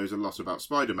journalist who knows a lot about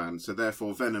Spider-Man, so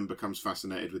therefore Venom becomes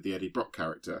fascinated with the Eddie Brock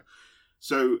character.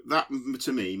 So that,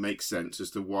 to me, makes sense as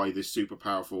to why this super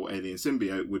powerful alien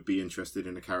symbiote would be interested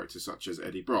in a character such as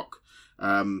Eddie Brock.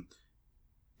 In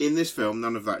this film,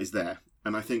 none of that is there.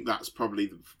 And I think that's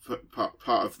probably part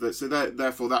of that. So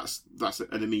therefore, that's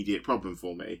an immediate problem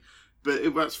for me.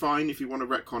 But that's fine if you want to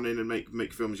retcon in and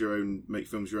make films your own.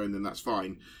 Then that's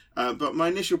fine. But my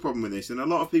initial problem with this, and a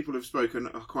lot of people have spoken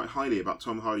quite highly about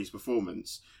Tom Hardy's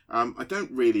performance. I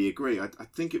don't really agree. I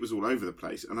think it was all over the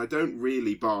place, and I don't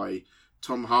really buy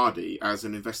Tom Hardy as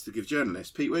an investigative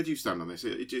journalist. Pete, where do you stand on this?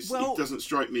 It doesn't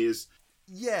strike me as...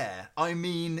 Yeah, I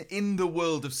mean, in the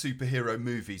world of superhero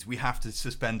movies, we have to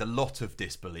suspend a lot of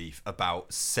disbelief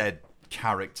about said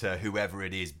character, whoever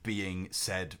it is, being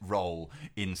said role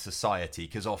in society,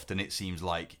 because often it seems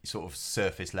like sort of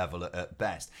surface level at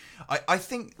best. I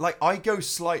think, like, I go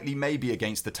slightly maybe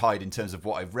against the tide in terms of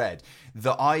what I've read,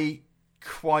 that I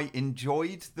quite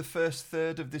enjoyed the first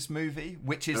third of this movie,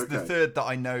 which is the third that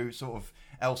I know sort of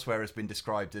elsewhere has been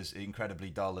described as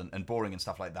incredibly dull and boring and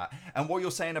stuff like that. And what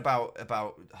you're saying about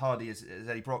Hardy as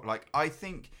Eddie Brock, like, I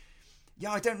think,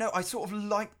 yeah, I don't know, I sort of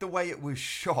liked the way it was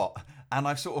shot, and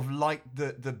I sort of liked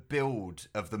the build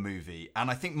of the movie.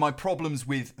 And I think my problems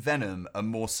with Venom are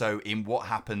more so in what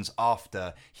happens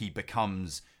after he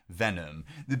becomes Venom.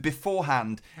 The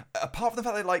beforehand, apart from the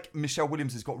fact that, like, Michelle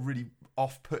Williams has got really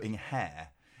off-putting hair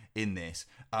in this,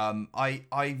 I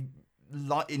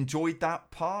enjoyed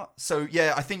that part. So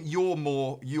yeah, I think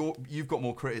you've got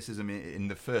more criticism in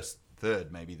the first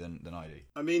third maybe than I do.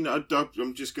 I mean, I'm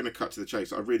just going to cut to the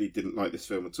chase. I really didn't like this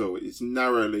film at all. It's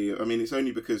narrowly... I mean, it's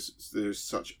only because there's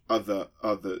such other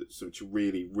such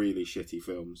really, really shitty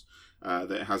films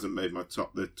that it hasn't made my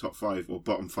top 5 or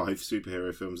bottom 5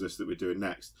 superhero films list that we're doing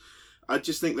next. I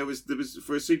just think there was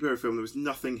for a superhero film, there was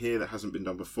nothing here that hasn't been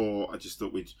done before. I just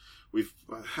thought we've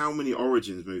how many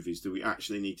origins movies do we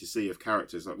actually need to see of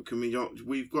characters? Like,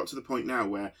 we've got to the point now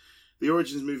where the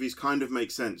origins movies kind of make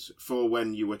sense for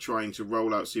when you were trying to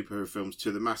roll out superhero films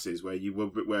to the masses,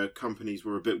 where companies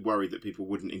were a bit worried that people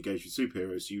wouldn't engage with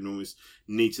superheroes, so you always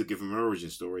need to give them an origin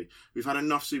story. We've had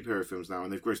enough superhero films now,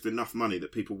 and they've grossed enough money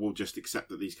that people will just accept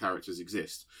that these characters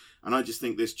exist. And I just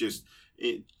think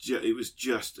it was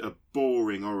just a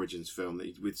boring origins film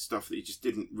with stuff that you just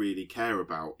didn't really care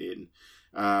about in.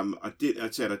 I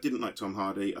didn't like Tom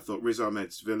Hardy. I thought Riz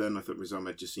Ahmed's villain. I thought Riz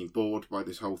Ahmed just seemed bored by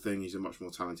this whole thing. He's a much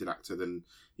more talented actor than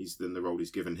the role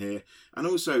he's given here. And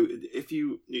also, if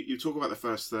you talk about the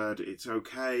first third, it's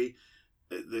okay.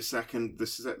 the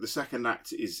second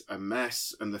act is a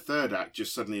mess, and the third act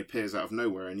just suddenly appears out of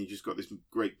nowhere, and you just got this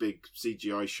great big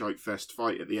CGI shite fest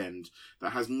fight at the end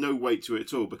that has no weight to it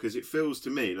at all, because it feels to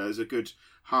me like there's a good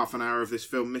half an hour of this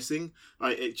film missing.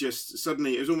 Like, it just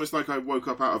suddenly, it was almost like I woke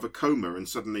up out of a coma and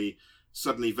suddenly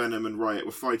Venom and Riot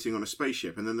were fighting on a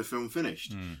spaceship, and then the film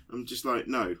finished. I'm just like,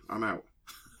 no, I'm out.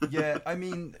 Yeah, I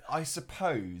mean, I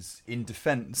suppose in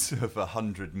defense of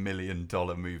 $100 million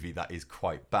movie that is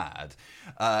quite bad,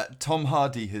 Tom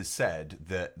Hardy has said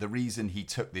that the reason he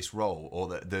took this role, or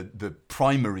the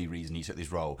primary reason he took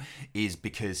this role, is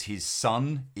because his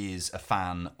son is a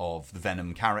fan of the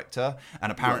Venom character,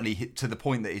 and apparently to the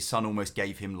point that his son almost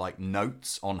gave him like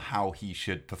notes on how he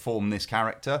should perform this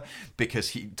character,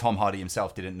 because Tom Hardy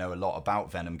himself didn't know a lot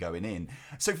about Venom going in.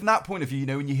 So from that point of view, you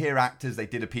know, when you hear actors, they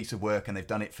did a piece of work and they've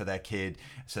done it for their kid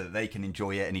so that they can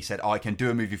enjoy it, and he said, I can do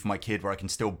a movie for my kid where I can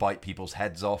still bite people's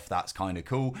heads off, that's kind of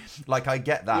cool. Like, I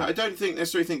get that. Yeah, I don't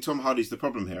necessarily think Tom Hardy's the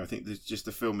problem here. I think there's just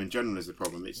the film in general is the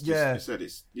problem. It's just, I said,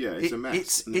 it's a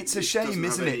mess. It's a shame,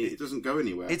 isn't it? It doesn't go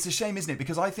anywhere. It's a shame, isn't it?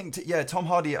 Because I think, Tom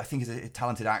Hardy, I think, is a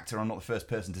talented actor. I'm not the first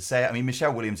person to say it. I mean,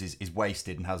 Michelle Williams is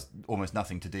wasted and has almost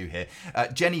nothing to do here.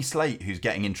 Jenny Slate, who's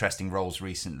getting interesting roles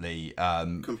recently,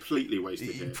 completely wasted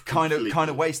here. Kind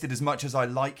of wasted. As much as I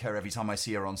like her every time I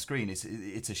see her on screen,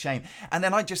 it's a shame. And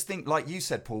then I just think, like you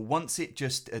said, Paul, once it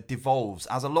just devolves,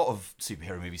 as a lot of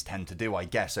superhero movies tend to do, I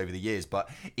guess, over the years, but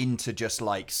into just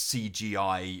like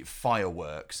CGI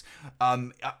fireworks,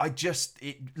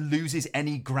 it loses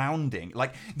any grounding.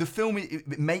 Like, the film,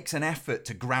 it makes an effort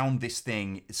to ground this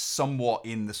thing somewhat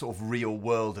in the sort of real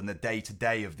world and the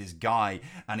day-to-day of this guy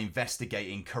and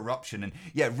investigating corruption.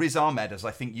 And Riz Ahmed, as I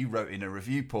think you wrote in a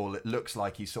review, Paul, it looks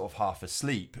like he's sort of half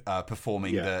asleep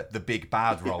performing the big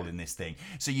bad role in this thing.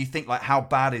 So you think, like, how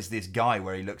bad is this guy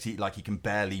where he looks like he can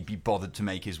barely be bothered to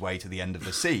make his way to the end of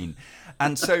the scene?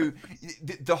 And so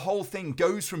the whole thing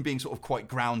goes from being sort of quite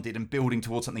grounded and building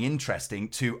towards something interesting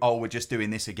to, oh, we're just doing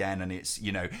this again, and it's,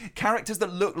 you know, characters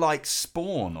that look like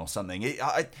Spawn or something.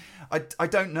 I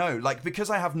don't know, like, because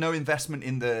I have no investment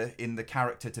in the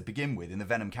character to begin with, in the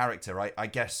Venom character. I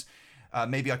guess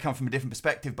maybe I come from a different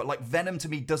perspective, but like, Venom to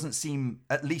me doesn't seem,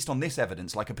 at least on this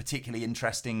evidence, like a particularly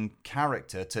interesting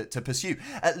character to pursue.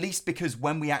 At least because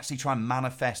when we actually try and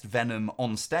manifest Venom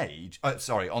on screen,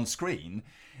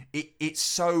 it's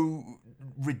so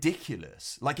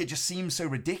ridiculous. Like, it just seems so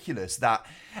ridiculous that...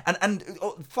 And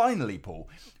finally, Paul,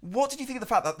 what did you think of the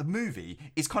fact that the movie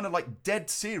is kind of like dead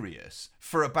serious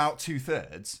for about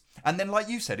 2/3, and then, like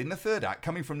you said, in the third act,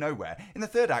 coming from nowhere, in the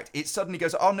third act, it suddenly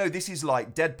goes, oh no, this is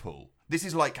like Deadpool. This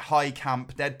is like high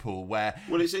camp Deadpool, where...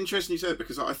 Well, it's interesting you said it,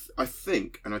 because I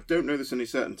think, and I don't know this with any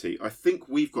certainty, I think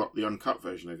we've got the uncut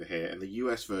version over here, and the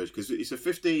US version, because it's a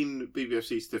 15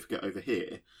 BBFC certificate over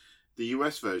here. The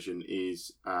US version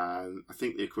is, I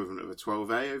think, the equivalent of a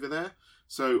 12A over there.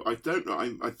 So I don't know.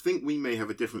 I think we may have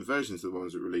a different version to the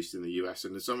ones that were released in the US.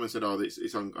 And someone said, I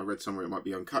read somewhere it might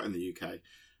be uncut in the UK.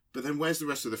 But then where's the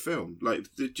rest of the film? Like,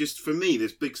 just for me,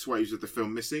 there's big swathes of the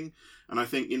film missing. And I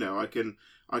think, you know, I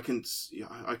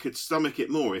could stomach it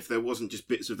more if there wasn't just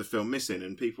bits of the film missing.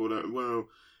 And people don't, well...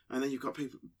 And then you've got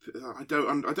people... I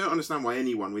don't understand why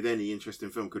anyone with any interest in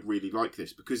film could really like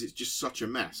this, because it's just such a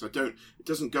mess. It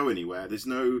doesn't go anywhere. There's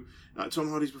no... Tom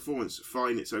Hardy's performance,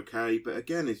 fine, it's okay. But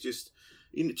again, it's just...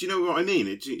 do you know what I mean?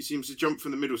 It seems to jump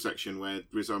from the middle section where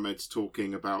Riz Ahmed's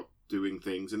talking about doing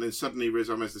things, and then suddenly Riz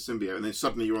Ahmed's the symbiote, and then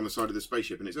suddenly you're on the side of the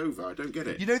spaceship, and it's over. I don't get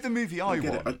it. You know the movie I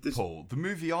want, Paul? The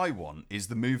movie I want is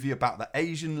the movie about the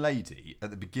Asian lady at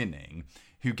the beginning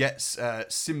who gets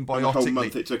symbiotically... And the whole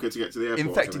month it took her to get to the airport.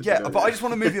 Infected, yeah. But I just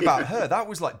want a movie about her. That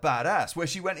was, like, badass, where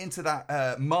she went into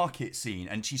that market scene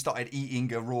and she started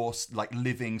eating a raw, like,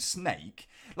 living snake.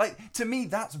 Like, to me,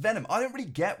 that's Venom. I don't really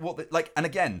get what... and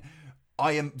again...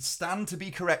 I stand to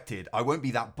be corrected. I won't be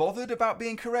that bothered about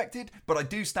being corrected, but I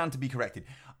do stand to be corrected.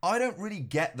 I don't really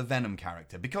get the Venom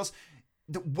character, because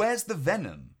where's the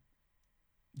Venom?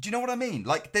 Do you know what I mean?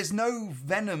 Like, there's no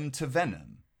Venom to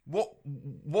Venom.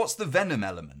 What's the Venom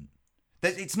element?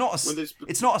 It's not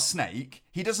a snake.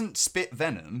 He doesn't spit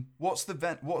venom. What's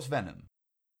Venom?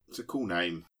 It's a cool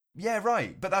name. Yeah,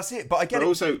 right. But that's it. But I get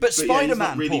it. But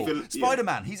Spider-Man, really Paul.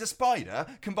 Spider-Man, he's a spider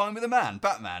combined with a man.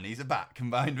 Batman, he's a bat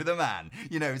combined with a man.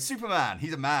 You know, Superman,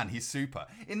 he's a man. He's super.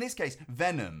 In this case,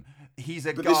 Venom, he's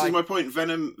a guy... But this is my point.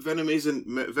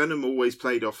 Venom always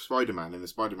played off Spider-Man in the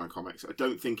Spider-Man comics. I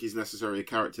don't think he's necessarily a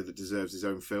character that deserves his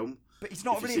own film. But he's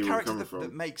not if you really see a where I'm character coming that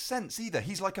from. makes sense either.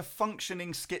 He's like a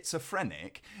functioning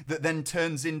schizophrenic that then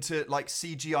turns into like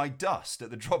CGI dust at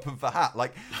the drop of a hat.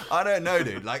 Like, I don't know,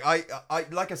 dude. Like I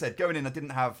like I said, going in, I didn't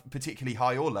have particularly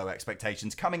high or low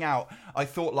expectations. Coming out, I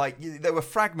thought like there were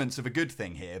fragments of a good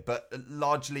thing here, but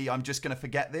largely I'm just going to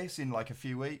forget this in like a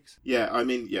few weeks. Yeah, I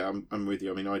mean, I'm with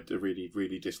you. I mean, I really,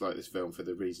 really dislike this film for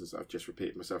the reasons that I've just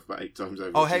repeated myself about 8 times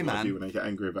over. Oh, which hey, is what I man. do when I get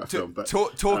angry about a film. But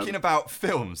talking about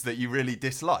films that you really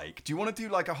dislike, do you want to do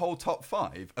like a whole top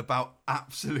 5 about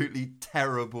absolutely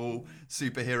terrible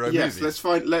superhero yes, movies?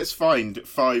 let's find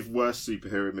 5 worse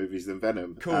superhero movies than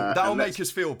Venom. Cool. That'll make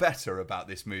us feel better about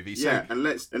this movie. So, yeah, and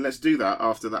let's do that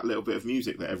after that little bit of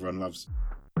music that everyone loves.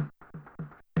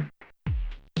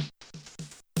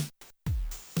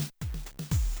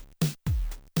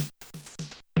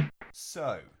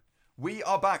 So, we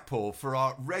are back, Paul, for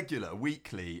our regular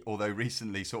weekly, although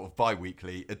recently sort of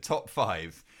bi-weekly, a top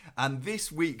 5. And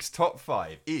this week's top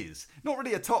 5 is not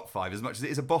really a top 5 as much as it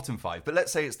is a bottom 5, but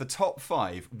let's say it's the top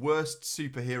 5 worst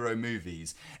superhero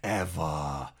movies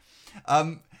ever.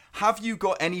 Have you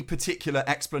got any particular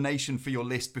explanation for your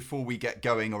list before we get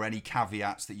going, or any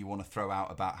caveats that you want to throw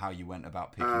out about how you went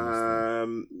about picking this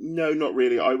thing? No, not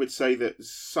really. I would say that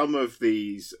some of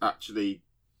these actually,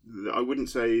 I wouldn't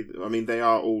say, I mean, they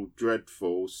are all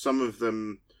dreadful. Some of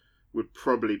them would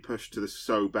probably push to the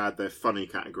so bad they're funny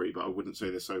category, but I wouldn't say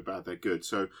they're so bad they're good.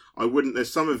 So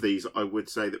there's some of these I would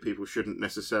say that people shouldn't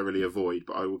necessarily avoid,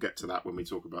 but I will get to that when we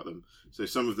talk about them. So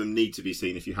some of them need to be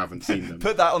seen if you haven't seen them.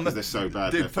 Put that on the. They're so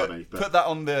bad, Dude, they're funny. But... Put that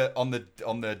on the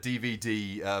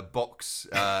DVD box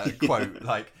quote.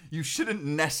 Like, you shouldn't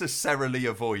necessarily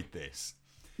avoid this.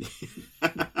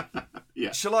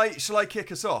 Yeah. Shall I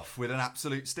kick us off with an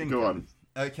absolute stinker? Go on.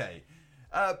 Okay.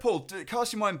 Paul,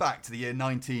 cast your mind back to the year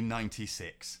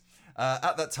 1996.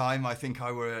 At that time, I think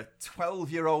I were a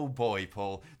 12-year-old boy,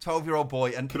 Paul. 12-year-old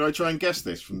boy. And could I try and guess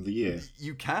this from the year?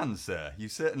 You can, sir. You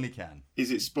certainly can.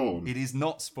 Is it Spawn? It is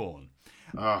not Spawn.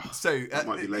 That So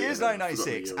might be later here's then.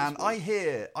 1996, I forgot and the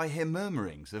year I hear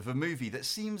murmurings of a movie that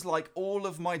seems like all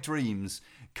of my dreams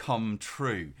come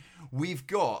true. We've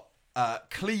got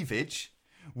cleavage,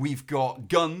 we've got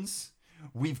guns,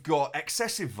 we've got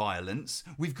excessive violence,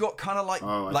 we've got kind of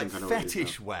like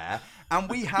fetish wear, and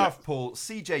we have Paul,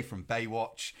 CJ from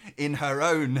Baywatch, in her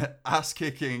own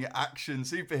ass-kicking action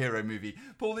superhero movie.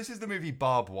 Paul, this is the movie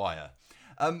Barbed Wire.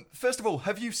 First of all,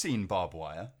 have you seen Barbed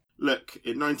Wire? Look,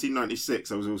 in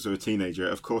 1996, I was also a teenager.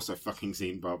 Of course, I've fucking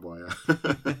seen Barbed Wire.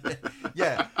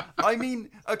 Yeah, I mean,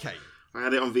 okay. I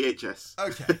had it on VHS.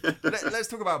 Okay, let's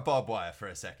talk about Barbed Wire for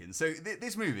a second. So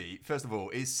this movie, first of all,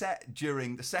 is set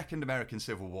during the Second American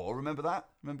Civil War. Remember that?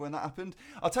 Remember when that happened?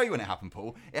 I'll tell you when it happened,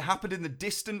 Paul. It happened in the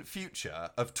distant future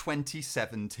of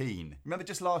 2017. Remember,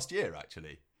 just last year,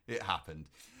 actually, it happened.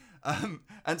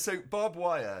 And so Barbed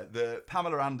Wire, the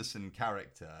Pamela Anderson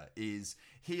character, is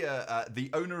here the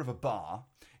owner of a bar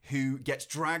who gets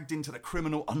dragged into the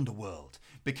criminal underworld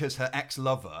because her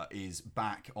ex-lover is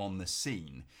back on the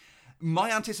scene.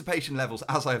 My anticipation levels,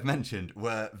 as I've mentioned,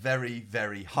 were very,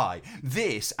 very high.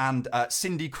 This and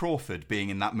Cindy Crawford being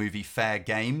in that movie Fair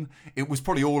Game, it was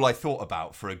probably all I thought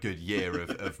about for a good year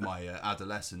of my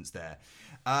adolescence there.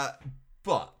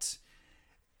 But,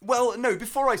 well, no,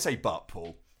 before I say but,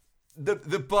 Paul, the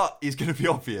but is going to be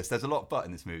obvious. There's a lot of but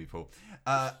in this movie, Paul.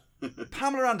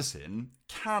 Pamela Anderson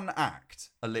can act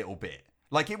a little bit.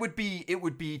 Like, it would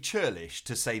be churlish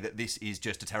to say that this is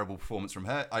just a terrible performance from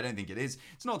her. I don't think it is.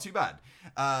 It's not too bad.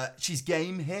 She's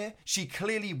game here. She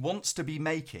clearly wants to be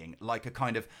making like a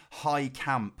kind of high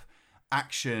camp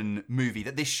action movie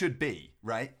that this should be,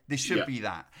 right? This should be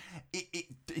that.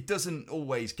 It doesn't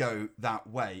always go that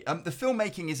way. The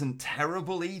filmmaking isn't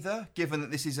terrible either, given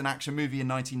that this is an action movie in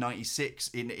 1996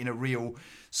 in a real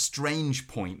strange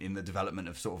point in the development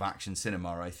of sort of action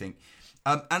cinema, I think.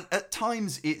 And at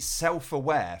times it's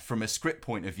self-aware from a script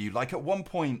point of view. Like at one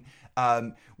point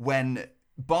when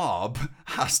Barb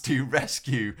has to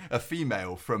rescue a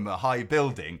female from a high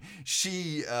building,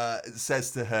 she says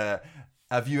to her,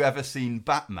 "Have you ever seen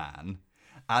Batman?"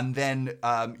 And then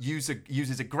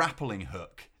uses a grappling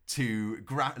hook to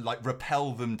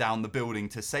rappel them down the building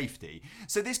to safety.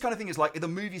 So this kind of thing is like the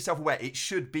movie self-aware. It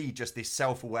should be just this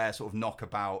self-aware sort of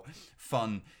knockabout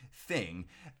fun thing.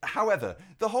 However,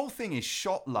 the whole thing is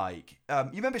shot like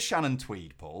you remember Shannon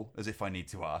Tweed, Paul? As if I need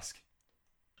to ask.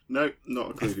 No,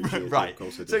 not a clue who she is. Right. Of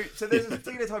course I So do. there's a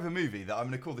particular type of movie that I'm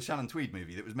going to call the Shannon Tweed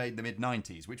movie that was made in the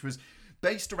mid-90s, which was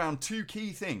based around two key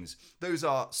things. Those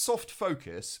are soft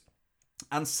focus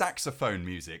and saxophone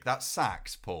music. That's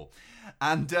sax, Paul.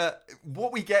 And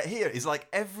what we get here is like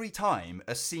every time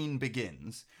a scene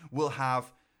begins, we'll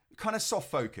have kind of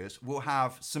soft focus. We'll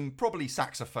have some probably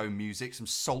saxophone music, some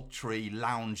sultry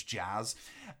lounge jazz.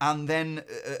 And then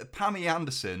Pammy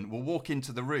Anderson will walk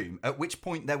into the room, at which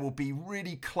point there will be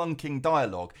really clunking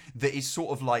dialogue that is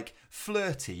sort of like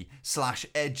flirty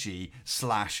 / edgy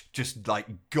 / just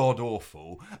like god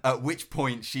awful, at which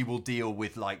point she will deal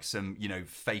with like some, you know,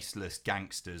 faceless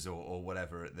gangsters or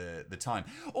whatever at the time.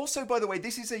 Also, by the way,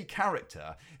 this is a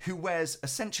character who wears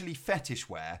essentially fetish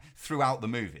wear throughout the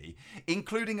movie,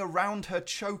 including around her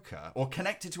choker, or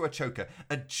connected to her choker,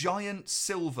 a giant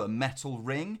silver metal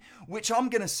ring, which I'm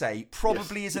going to say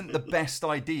probably isn't the best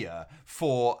idea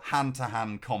for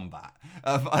hand-to-hand combat.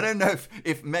 I don't know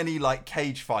if many like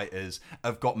cage fighters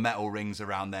have got metal rings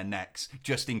around their necks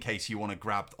just in case you want to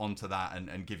grab onto that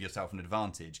and give yourself an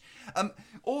advantage.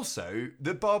 Also,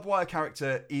 the barbed wire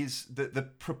character is the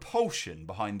propulsion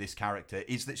behind this character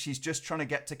is that she's just trying to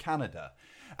get to Canada.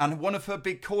 And one of her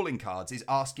big calling cards is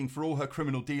asking for all her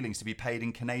criminal dealings to be paid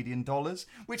in Canadian dollars,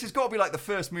 which has got to be like the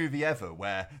first movie ever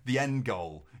where the end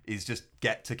goal is just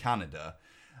get to Canada.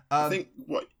 I think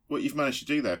what you've managed to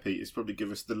do there, Pete, is probably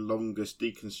give us the longest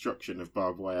deconstruction of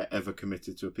barbed wire ever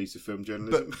committed to a piece of film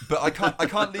journalism. But I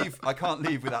can't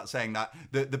leave without saying that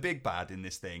the big bad in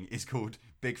this thing is called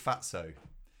Big Fatso.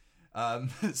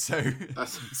 So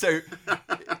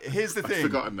here's the thing. I've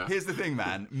forgotten that. Here's the thing,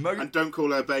 man. And don't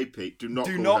call her babe, Pete. Do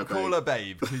not call her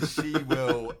babe because she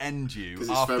will end you. Because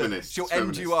after feminist. She'll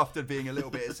end you after being a little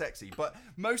bit sexy. But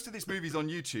most of this movie's on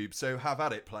YouTube, so have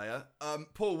at it, player.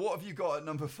 Paul, what have you got at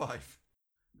number 5?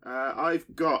 I've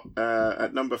got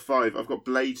at number 5. I've got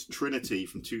Blade Trinity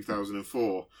from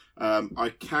 2004. I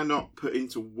cannot put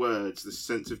into words the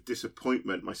sense of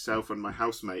disappointment myself and my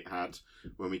housemate had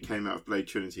when we came out of Blade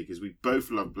Trinity, because we both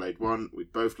loved Blade 1, we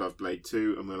both loved Blade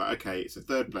 2, and we're like, okay, it's a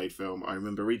third Blade film. I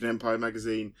remember reading Empire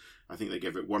magazine. I think they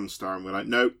gave it 1 star, and we're like,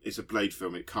 no, it's a Blade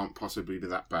film. It can't possibly be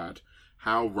that bad.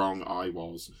 How wrong I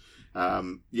was.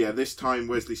 This time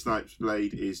Wesley Snipes'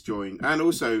 Blade is joined, and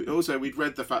also we'd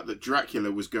read the fact that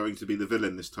Dracula was going to be the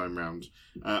villain this time round.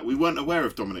 We weren't aware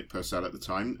of Dominic Purcell at the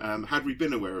time. Had we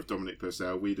been aware of Dominic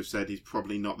Purcell, we'd have said he's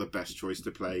probably not the best choice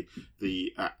to play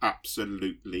the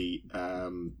absolutely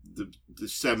the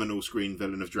seminal screen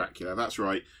villain of Dracula. That's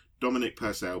right, Dominic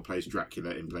Purcell plays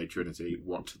Dracula in Blade Trinity.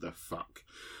 What the fuck?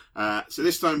 So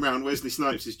this time round, Wesley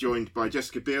Snipes is joined by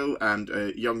Jessica Biel and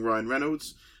young Ryan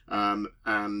Reynolds.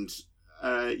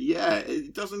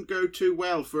 It doesn't go too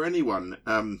well for anyone,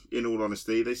 in all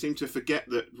honesty. They seem to forget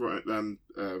that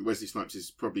Wesley Snipes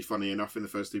is probably funny enough in the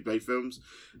first 2 Blade films,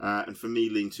 and for me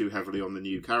lean too heavily on the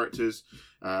new characters.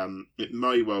 It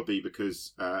may well be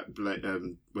because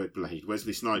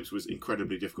Wesley Snipes was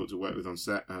incredibly difficult to work with on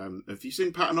set. Have you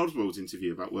seen Patton Oswalt's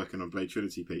interview about working on Blade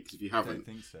Trinity, Pete? Because if you haven't, I don't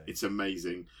think so. It's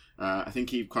amazing. I think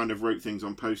he kind of wrote things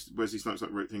on Wesley Snipes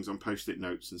wrote things on post-it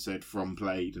notes and said from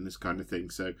Blade and this kind of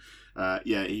thing. So I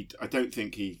don't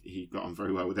think he got on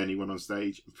very well with anyone on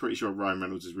stage. I'm pretty sure Ryan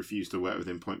Reynolds has refused to work with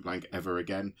him point blank ever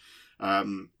again.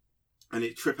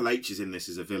 And Triple H is in this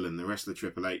as a villain. The rest of the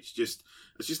Triple H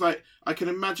it's just like, I can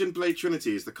imagine Blade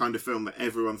Trinity is the kind of film that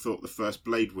everyone thought the first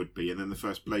Blade would be, and then the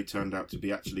first Blade turned out to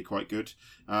be actually quite good.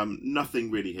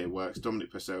 Nothing really here works. Dominic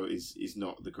Purcell is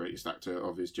not the greatest actor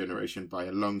of his generation by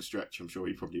a long stretch. I'm sure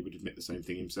he probably would admit the same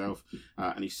thing himself.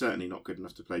 And he's certainly not good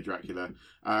enough to play Dracula.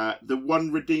 The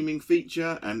one redeeming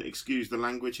feature, and excuse the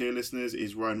language here, listeners,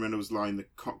 is Ryan Reynolds' line, the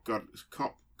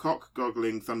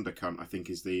cock-goggling thunder cunt, I think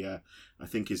is the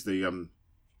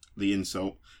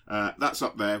insult. That's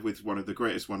up there with one of the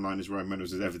greatest one-liners Ryan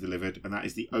Reynolds has ever delivered, and that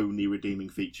is the only redeeming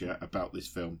feature about this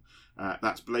film.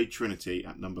 That's Blade Trinity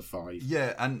at number 5.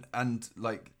 Yeah, and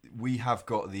like we have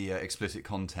got the explicit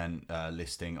content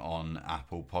listing on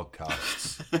Apple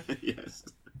Podcasts. Yes.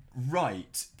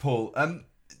 Right, Paul.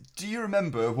 Do you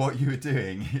remember what you were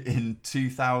doing in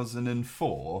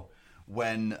 2004?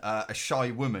 When a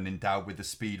shy woman endowed with the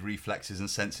speed, reflexes and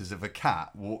senses of a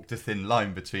cat walked a thin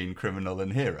line between criminal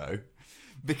and hero?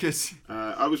 Because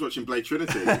I was watching Blade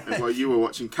Trinity while you were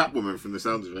watching Catwoman from the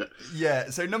sounds of it. Yeah,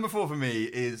 so number 4 for me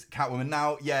is Catwoman.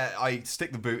 Now, I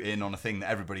stick the boot in on a thing that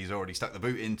everybody's already stuck the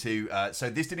boot into. So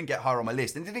this didn't get higher on my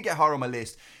list. And it didn't get higher on my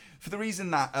list for the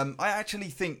reason that I actually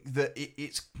think that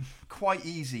it's quite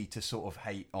easy to sort of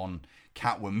hate on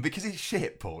Catwoman because it's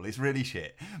shit, Paul. It's really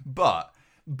shit. But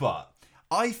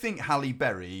I think Halle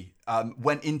Berry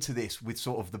went into this with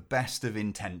sort of the best of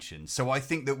intentions. So I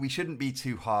think that we shouldn't be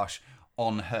too harsh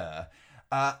on her.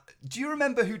 Do you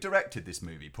remember who directed this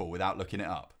movie, Paul, without looking it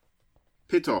up?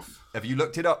 Pitoff. Have you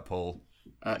looked it up, Paul?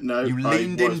 No, You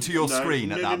leaned into your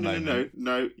screen at that moment.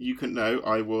 No, you can. No,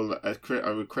 I will.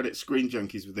 I would credit Screen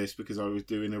Junkies with this because I was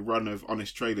doing a run of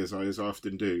honest trailers, I as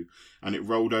often do, and it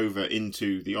rolled over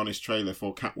into the honest trailer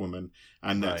for Catwoman,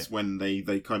 and that's when they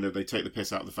take the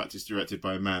piss out of the fact it's directed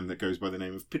by a man that goes by the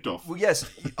name of Pitoff. Well, yes,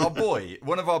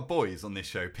 one of our boys on this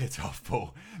show, Pitoff,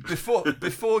 Paul.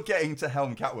 Before getting to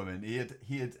helm Catwoman,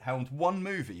 he had helmed one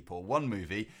movie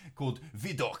called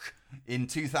Vidocq in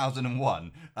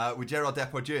 2001 with Gerard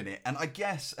Depardieu in it, and I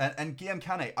guess and Guillaume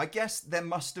Canet. I guess there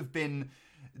must have been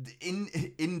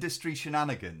industry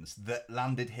shenanigans that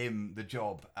landed him the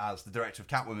job as the director of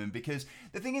Catwoman, because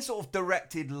the thing is sort of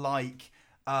directed like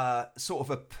sort of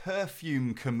a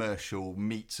perfume commercial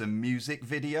meets a music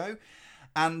video.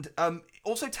 And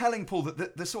also telling Paul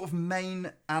that the sort of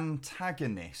main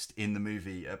antagonist in the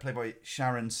movie, played by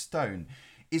Sharon Stone,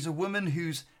 is a woman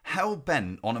who's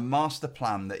hell-bent on a master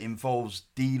plan that involves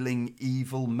dealing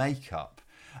evil makeup.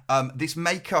 This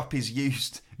makeup is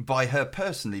used by her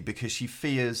personally because she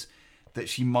fears that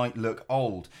she might look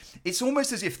old. It's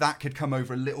almost as if that could come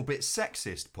over a little bit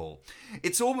sexist, Paul.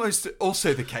 It's almost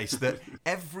also the case that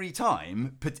every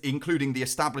time, including the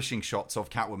establishing shots of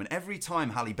Catwoman, every time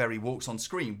Halle Berry walks on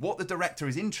screen, what the director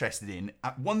is interested in,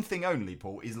 at one thing only,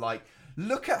 Paul, is like,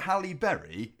 look at Halle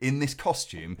Berry in this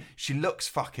costume. She looks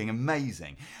fucking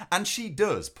amazing. And she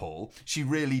does, Paul. She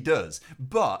really does.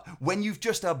 But when you've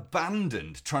just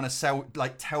abandoned trying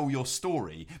to tell your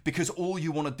story because all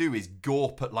you want to do is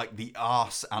gawp at like the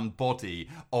arse and body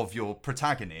of your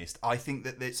protagonist, I think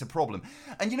that it's a problem.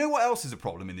 And you know what else is a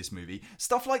problem in this movie?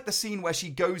 Stuff like the scene where she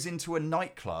goes into a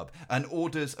nightclub and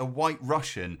orders a White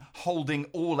Russian holding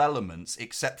all elements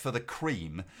except for the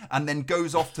cream, and then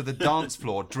goes off to the dance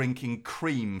floor drinking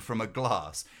cream from a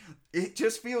glass. It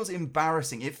just feels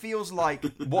embarrassing. It feels like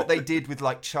what they did with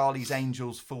like Charlie's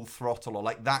Angels Full Throttle, or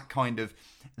like that kind of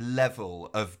level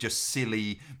of just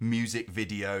silly music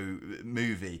video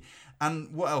movie.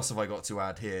 And what else have I got to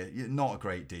add here? Not a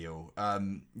great deal.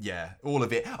 Yeah, all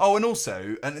of it. Oh, and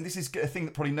also, and this is a thing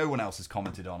that probably no one else has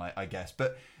commented on, I guess,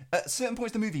 but at certain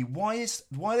points in the movie, why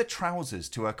are the trousers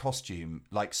to her costume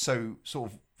like so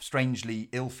sort of strangely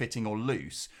ill-fitting or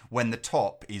loose when the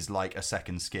top is like a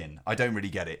second skin? I don't really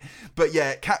get it. But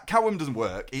yeah, Catwoman doesn't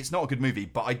work. It's not a good movie,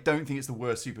 but I don't think it's the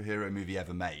worst superhero movie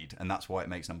ever made, and that's why it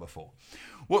makes number 4.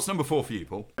 What's number 4 for you,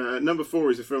 Paul? Number 4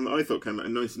 is a film that I thought came out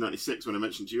in 1996 when I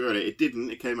mentioned to you earlier. It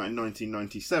didn't. It came out in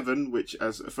 1997, which,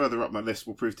 as further up my list,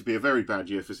 will prove to be a very bad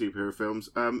year for superhero films.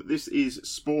 This is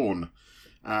Spawn.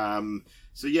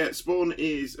 So yeah, Spawn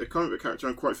is a comic book character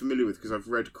I'm quite familiar with because I've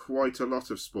read quite a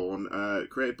lot of Spawn.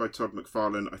 Created by Todd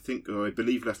McFarlane, I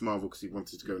believe left Marvel because he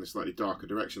wanted to go in a slightly darker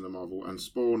direction than Marvel, and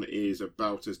Spawn is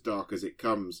about as dark as it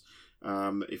comes.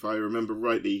 If I remember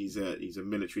rightly, he's a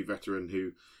military veteran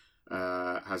who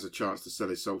has a chance to sell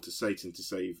his soul to Satan to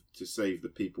save the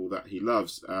people that he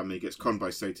loves. He gets conned by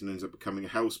Satan, ends up becoming a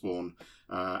Hellspawn,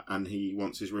 and he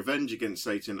wants his revenge against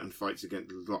Satan and fights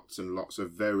against lots and lots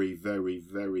of very, very,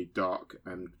 very dark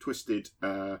and twisted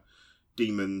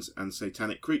demons and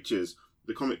satanic creatures.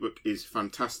 The comic book is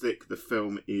fantastic. The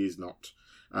film is not.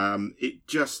 It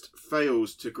just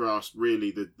fails to grasp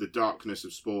really the darkness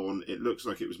of Spawn. It looks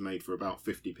like it was made for about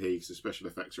 50p, so special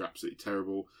effects are absolutely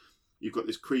terrible. You've got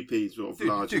this creepy sort of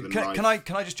larger than life.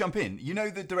 Can I just jump in? You know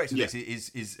the director of this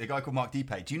is a guy called Mark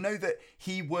Deepace. Do you know that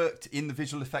he worked in the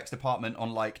visual effects department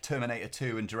on like Terminator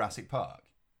 2 and Jurassic Park?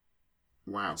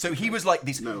 Wow. So he was like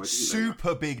this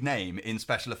super big name in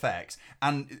special effects,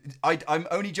 and I'm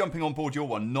only jumping on board your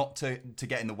one not to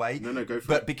get in the way. No, go for it.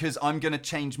 But because I'm going to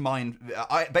change mine.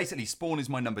 Basically, Spawn is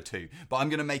my number 2, but I'm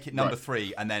going to make it number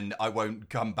 3, and then I won't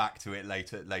come back to it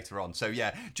later on. So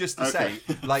yeah, just to say,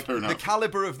 like the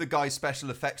caliber of the guy's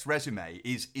special effects resume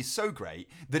is so great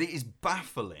that it is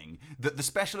baffling that the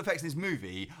special effects in this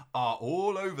movie are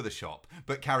all over the shop.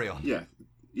 But carry on.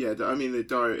 Yeah, I mean,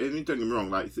 don't get me wrong,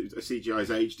 like, CGI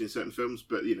is aged in certain films,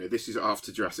 but, you know, this is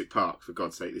after Jurassic Park, for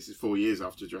God's sake. This is 4 years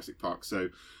after Jurassic Park, so,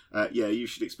 yeah, you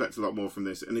should expect a lot more from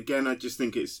this. And again, I just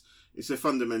think it's a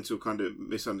fundamental kind of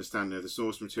misunderstanding of the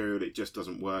source material. It just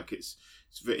doesn't work. It's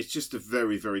just a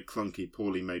very, very clunky,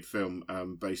 poorly made film,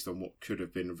 based on what could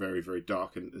have been very, very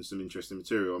dark and some interesting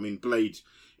material. I mean, Blade,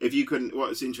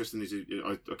 what's interesting is,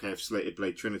 I've slated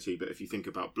Blade Trinity, but if you think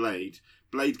about Blade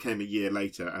came a year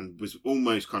later and was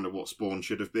almost kind of what Spawn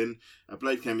should have been.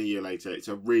 Blade came a year later. It's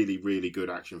a really, really good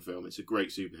action film. It's a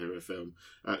great superhero film.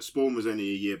 Spawn was only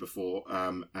a year before,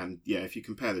 and yeah, if you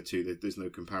compare the two, there's no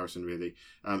comparison really.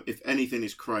 If anything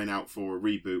is crying out for a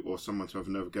reboot or someone to have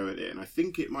another go at it, and I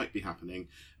think it might be happening,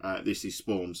 this is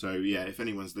Spawn. So yeah, if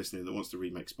anyone's listening that wants to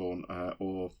remake Spawn,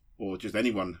 or or just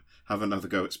anyone have another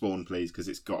go at Spawn, please, because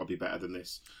it's got to be better than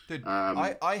this. Dude,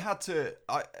 I had to,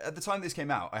 at the time this came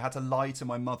out, I had to lie to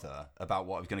my mother about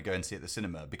what I was going to go and see at the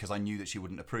cinema because I knew that she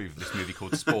wouldn't approve of this movie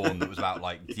called Spawn that was about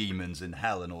like demons and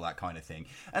hell and all that kind of thing.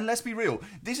 And let's be real,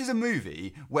 this is a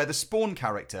movie where the Spawn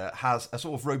character has a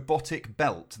sort of robotic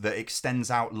belt that extends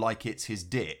out like it's his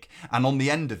dick, and on the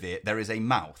end of it there is a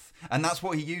mouth, and that's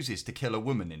what he uses to kill a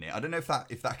woman in it. I don't know if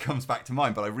that comes back to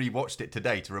mind, but I rewatched it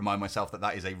today to remind myself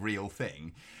that is a real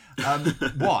thing.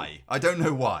 Why? I don't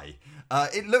know why.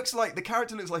 It looks like the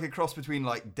character looks like a cross between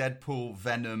like Deadpool,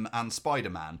 Venom, and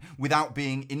Spider-Man, without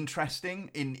being interesting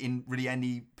in really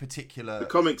any particular. The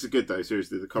comics are good though.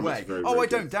 Seriously, the comics way. are very. Oh, very I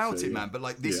don't good, doubt so, it, yeah. man. But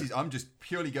like this is, I'm just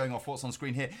purely going off what's on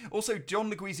screen here. Also, John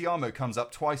Leguizamo comes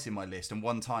up twice in my list, and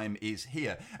one time is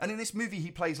here. And in this movie,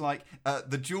 he plays like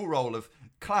the dual role of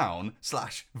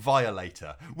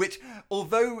clown/violator, which,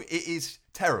 although it is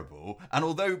terrible, and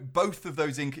although both of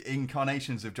those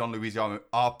incarnations of John Leguizamo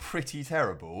are pretty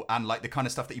terrible, and like the kind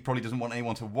of stuff that he probably doesn't want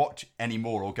anyone to watch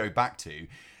anymore or go back to,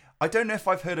 I don't know if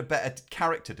I've heard a better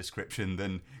character description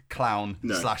than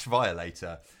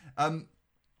clown/violator.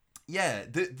 Yeah,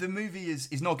 the movie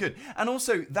is not good. And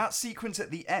also, that sequence at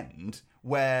the end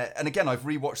where, and again, I've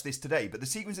rewatched this today, but the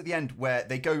sequence at the end where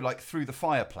they go like through the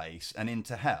fireplace and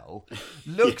into hell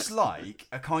looks like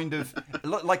a kind of,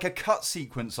 like a cut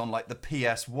sequence on like the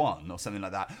PS1 or something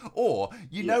like that. Or,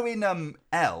 you know in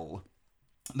Elle,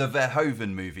 the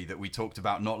Verhoeven movie that we talked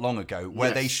about not long ago,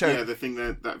 where they show the thing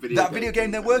that video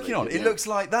game they're working on. It looks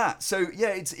like that. So yeah,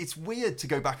 it's weird to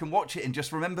go back and watch it and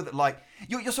just remember that like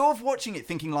you're sort of watching it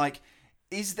thinking like,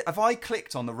 have I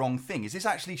clicked on the wrong thing? Is this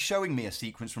actually showing me a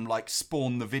sequence from like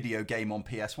Spawn the video game on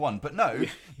PS1? But no,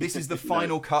 this is the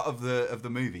final cut of the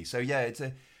movie. So yeah, it's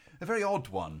a very odd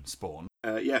one, Spawn.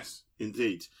 Yes,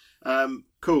 indeed.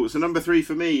 Cool. So number 3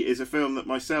 for me is a film that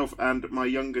myself and my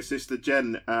younger sister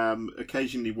Jen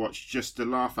occasionally watch just to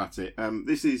laugh at it.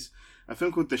 This is a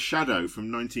film called The Shadow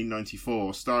from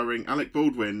 1994, starring Alec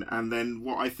Baldwin. And then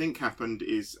what I think happened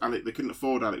is they couldn't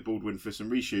afford Alec Baldwin for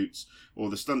some reshoots or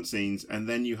the stunt scenes, and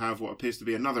then you have what appears to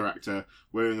be another actor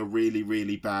wearing a really,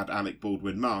 really bad Alec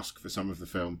Baldwin mask for some of the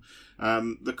film.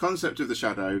 The concept of The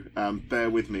Shadow, bear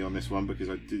with me on this one because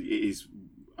it is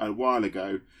a while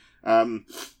ago.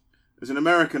 As an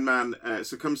American man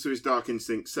succumbs to his dark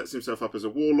instincts, sets himself up as a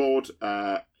warlord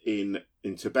in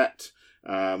Tibet,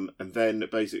 and then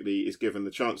basically is given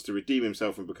the chance to redeem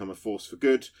himself and become a force for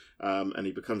good, and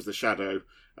he becomes the Shadow.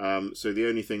 So the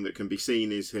only thing that can be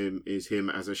seen is him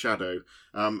as a shadow.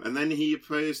 And then he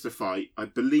appears to fight. I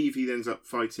believe he ends up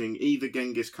fighting either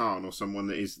Genghis Khan or someone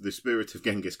that is the spirit of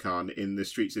Genghis Khan in the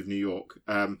streets of New York.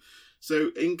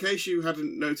 So, in case you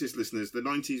hadn't noticed, listeners, the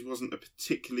 90s wasn't a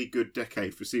particularly good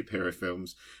decade for superhero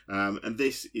films, and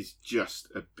this is just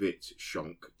a bit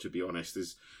shonk, to be honest.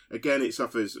 Again, it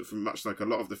suffers from, much like a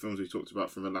lot of the films we talked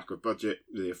about, from a lack of budget.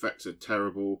 The effects are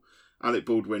terrible. Alec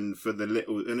Baldwin, for the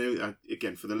little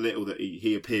that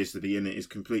he appears to be in it, is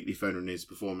completely phoning his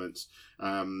performance.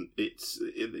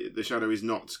 The Shadow is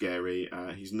not scary.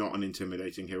 He's not an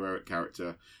intimidating heroic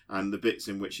character, and the bits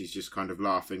in which he's just kind of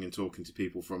laughing and talking to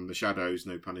people from the shadows,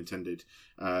 no pun intended,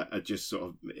 are just sort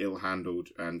of ill-handled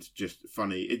and just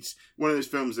funny. It's one of those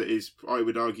films that is, I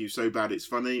would argue, so bad it's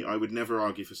funny. I would never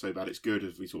argue for so bad it's good,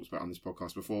 as we talked about on this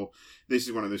podcast before. This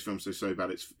is one of those films so bad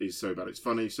it's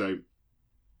funny. So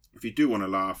if you do want to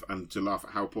laugh, and to laugh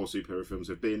at how poor superhero films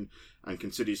have been, and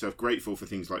consider yourself grateful for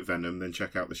things like Venom, then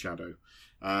check out The Shadow.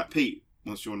 Pete,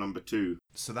 what's your number 2?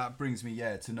 So that brings me,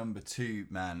 to number 2,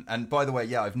 man. And by the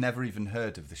way, I've never even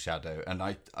heard of The Shadow, and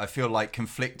I feel like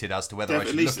conflicted as to whether I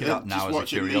should look it up now as a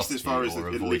curiosity or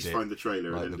avoid it. At least find the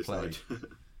trailer like and then decide.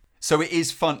 So it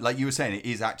is fun, like you were saying, it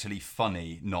is actually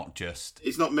funny, not just...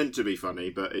 It's not meant to be funny,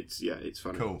 but it's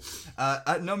funny. Cool.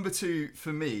 At number 2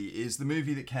 for me is the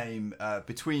movie that came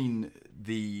between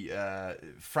the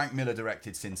Frank Miller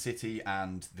directed Sin City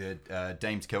and the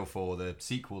Dame to Kill For, the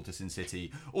sequel to Sin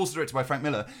City, also directed by Frank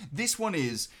Miller. This one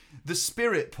is The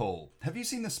Spirit, Paul. Have you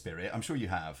seen The Spirit? I'm sure you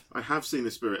have. I have seen The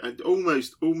Spirit. I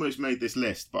almost made this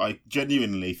list, but I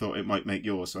genuinely thought it might make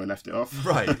yours, so I left it off.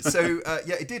 Right. So,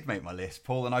 it did make my list,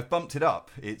 Paul, and I've bumped it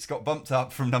up. It's got bumped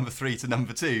up from number 3 to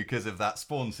number 2 because of that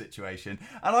Spawn situation,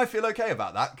 and I feel okay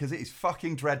about that because it is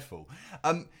fucking dreadful.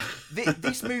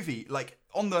 This movie, like,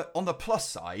 on the plus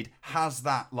side, has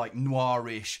that like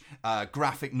noirish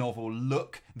graphic novel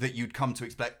look that you'd come to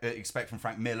expect from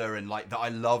Frank Miller, and like that I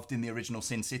loved in the original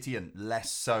Sin City, and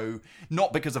less so,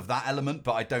 not because of that element,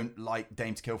 but I don't like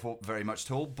Dame to Kill For very much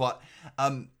at all. But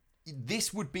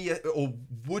this would be or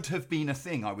would have been a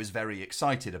thing I was very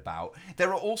excited about. There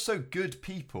are also good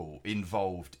people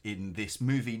involved in this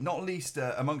movie, not least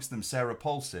amongst them Sarah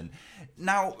Paulson.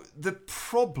 Now, the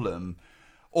problem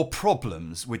or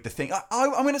problems with the thing,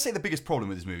 I'm going to say the biggest problem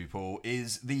with this movie, Paul,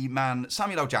 is the man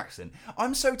Samuel L. Jackson.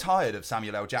 I'm so tired of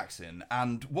Samuel L. Jackson,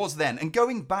 and was then, and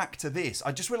going back to this,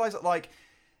 I just realised that, like,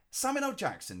 Samuel L.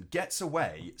 Jackson gets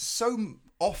away so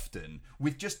often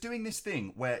with just doing this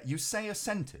thing where you say a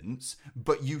sentence,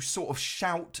 but you sort of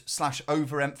shout /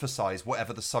 overemphasize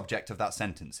whatever the subject of that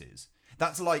sentence is.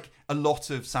 That's like a lot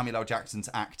of Samuel L. Jackson's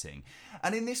acting.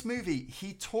 And in this movie,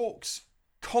 he talks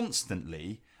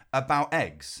constantly about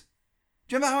eggs.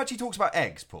 Do you remember how much he talks about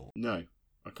eggs, Paul? No,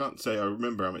 I can't say I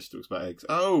remember how much he talks about eggs.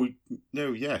 Oh,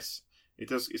 no, yes. It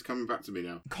does. It's coming back to me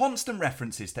now. Constant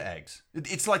references to eggs.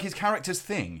 It's like his character's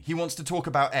thing. He wants to talk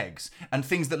about eggs and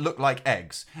things that look like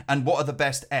eggs and what are the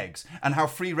best eggs and how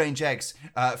free-range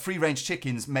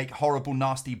chickens make horrible,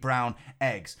 nasty brown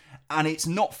eggs. And it's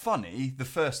not funny the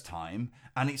first time,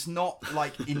 and it's not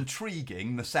like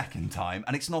intriguing the second time,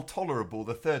 and it's not tolerable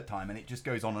the third time, and it just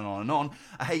goes on and on and on.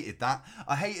 I hated that.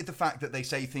 I hated the fact that they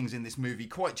say things in this movie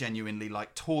quite genuinely,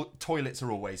 like toilets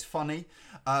are always funny.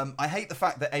 I hate the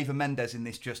fact that Eva Mendes in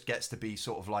this just gets to be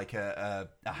sort of like a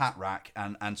hat rack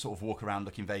and sort of walk around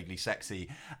looking vaguely sexy,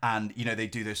 and you know they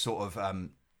do this sort of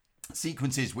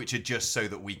sequences which are just so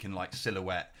that we can like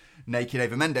silhouette naked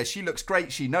Eva Mendes. She looks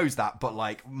great, she knows that, but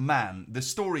like, man, the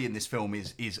story in this film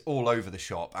is all over the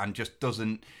shop and just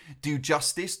doesn't do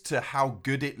justice to how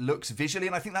good it looks visually.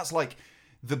 And I think that's like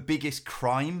the biggest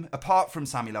crime, apart from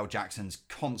Samuel L. Jackson's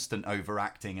constant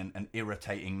overacting and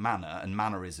irritating manner and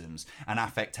mannerisms and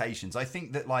affectations. I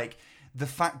think that like the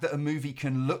fact that a movie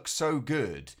can look so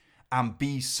good and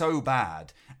be so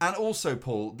bad. And also,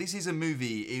 Paul, this is a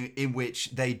movie in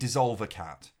which they dissolve a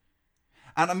cat.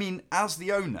 And I mean, as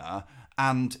the owner,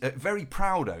 and a very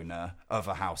proud owner of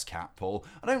a house cat, Paul,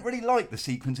 I don't really like the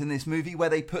sequence in this movie where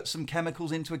they put some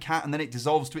chemicals into a cat and then it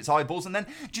dissolves to its eyeballs. And then,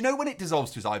 do you know when it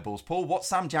dissolves to its eyeballs, Paul? What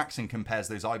Sam Jackson compares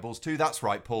those eyeballs to? That's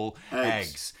right, Paul.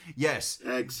 Eggs. Yes.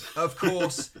 Eggs. Of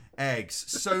course, eggs.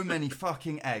 So many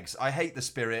fucking eggs. I hate the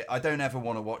spirit. I don't ever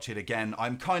want to watch it again.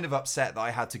 I'm kind of upset that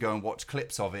I had to go and watch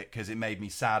clips of it because it made me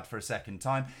sad for a second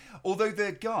time. Although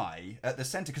the guy at the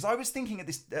centre, because I was thinking at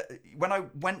this, when I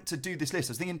went to do this list,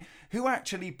 I was thinking, who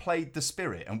actually played the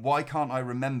spirit and why can't I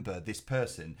remember this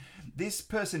person? This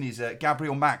person is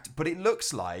Gabriel Macht, but it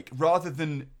looks like rather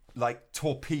than like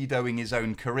torpedoing his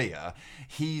own career,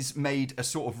 he's made a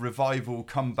sort of revival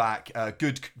comeback,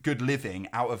 good living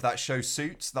out of that show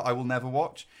Suits that I will never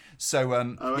watch. So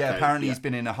yeah, apparently he's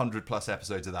been in 100+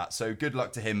 episodes of that. So good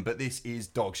luck to him, but this is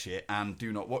dog shit and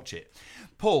do not watch it.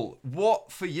 Paul,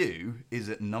 what for you is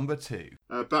at number 2?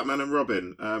 Batman and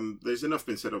Robin. There's enough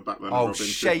been said on Batman and Robin. Oh,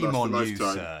 shame on you,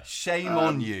 sir. Shame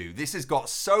on you. This has got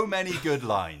so many good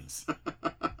lines.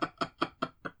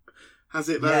 Has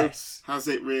it though? Yes. Has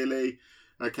it really?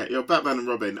 Okay, Batman and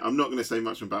Robin. I'm not going to say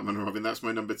much on Batman and Robin. That's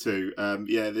my number 2.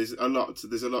 Yeah, there's a lot to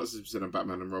be said on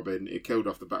Batman and Robin. It killed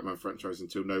off the Batman franchise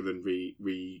until Nolan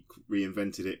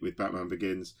reinvented it with Batman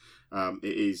Begins. It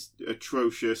is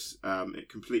atrocious. It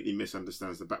completely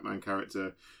misunderstands the Batman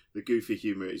character. The goofy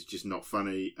humour is just not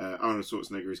funny. Arnold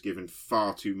Schwarzenegger is given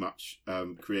far too much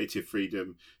creative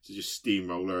freedom to just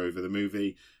steamroller over the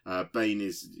movie. Bane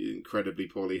is incredibly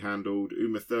poorly handled.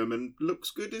 Uma Thurman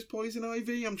looks good as Poison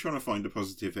Ivy. I'm trying to find a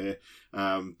positive here.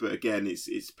 But again,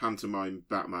 it's pantomime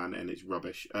Batman and it's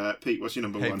rubbish. Pete, what's your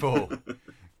number 1? Hey, Paul,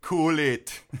 cool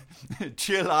it.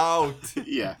 Chill out.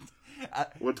 Yeah.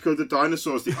 What's called the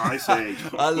dinosaurs, the Ice Age.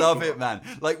 I love it, man.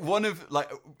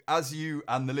 As you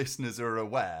and the listeners are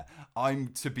aware, I'm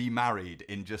to be married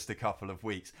in just a couple of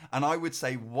weeks. And I would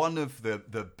say one of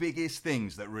the biggest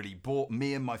things that really brought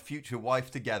me and my future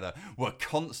wife together were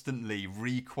constantly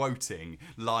re-quoting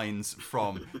lines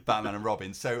from Batman and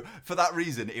Robin. So for that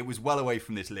reason, it was well away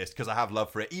from this list because I have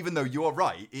love for it. Even though you're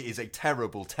right, it is a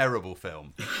terrible, terrible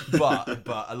film. But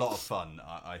a lot of fun,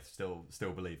 I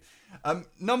still believe.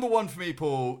 Number 1 for me,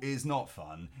 Paul, is not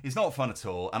fun. It's not fun at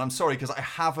all. And I'm sorry because I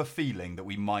have a feeling that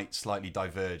we might slightly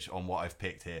diverge on what I've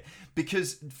picked here.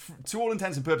 Because to all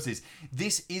intents and purposes,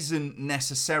 this isn't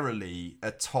necessarily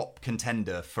a top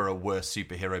contender for a worst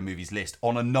superhero movies list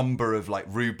on a number of like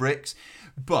rubrics.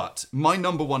 But my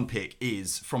number 1 pick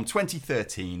is from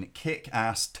 2013,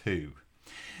 Kick-Ass 2.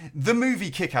 The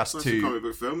movie Kick-Ass That's 2... a comic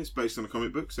book film. It's based on a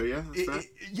comic book, so yeah, that's fair.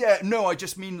 Yeah, no, I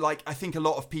just mean, like, I think a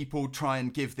lot of people try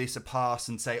and give this a pass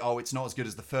and say, oh, it's not as good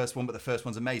as the first one, but the first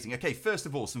one's amazing. Okay, first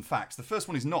of all, some facts. The first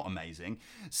one is not amazing.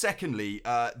 Secondly,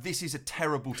 this is a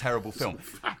terrible, terrible film.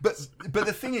 But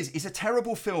the thing is, it's a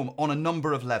terrible film on a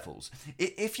number of levels.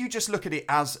 If you just look at it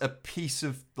as a piece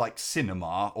of, like,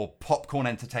 cinema or popcorn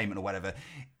entertainment or whatever,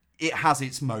 it has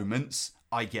its moments,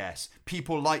 I guess.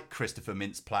 People like Christopher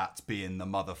Mintz-Plasse being the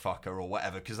motherfucker or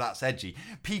whatever, because that's edgy.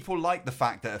 People like the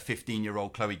fact that a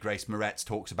 15-year-old Chloe Grace Moretz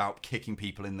talks about kicking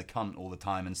people in the cunt all the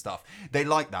time and stuff. They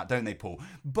like that, don't they, Paul?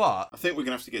 But I think we're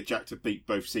gonna have to get Jack to beat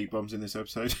both C-bombs in this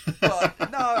episode.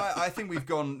 but no, I think we've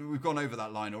gone over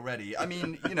that line already. I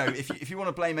mean, you know, if you want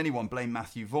to blame anyone, blame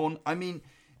Matthew Vaughn. I mean,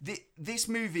 this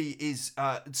movie is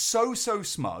so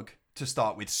smug. To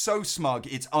start with, so smug,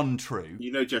 it's untrue.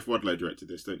 You know Jeff Wadlow directed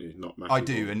this, don't you? Not Matthew I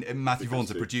do, Vaughn. and Matthew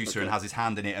Vaughn's a producer and has his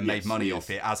hand in it and made money off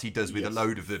it, as he does with a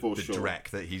load of the sure.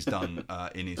 direct that he's done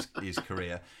in his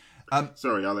career.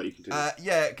 Sorry, I'll let you continue.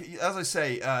 Yeah, as I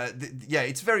say,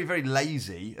 it's very, very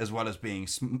lazy as well as being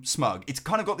smug. It's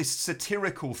kind of got this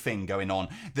satirical thing going on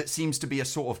that seems to be a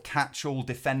sort of catch-all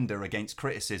defender against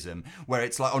criticism, where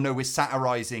it's like, oh no, we're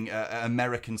satirising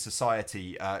American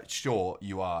society. Sure,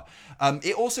 you are.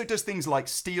 It also does things like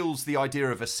steals the idea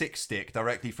of a sick stick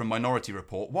directly from Minority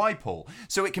Report. Why, Paul?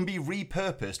 So it can be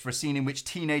repurposed for a scene in which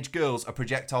teenage girls are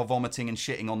projectile vomiting and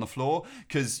shitting on the floor,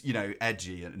 because, you know,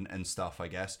 edgy and stuff, I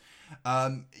guess.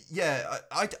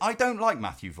 I don't like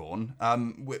Matthew Vaughn.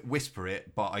 Whisper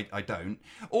it, but I don't.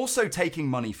 Also taking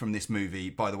money from this movie,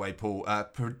 by the way, Paul,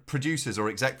 producers or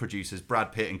exec producers,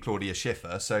 Brad Pitt and Claudia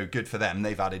Schiffer, so good for them.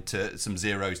 They've added to some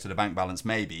zeros to the bank balance,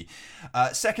 maybe.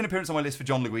 Second appearance on my list for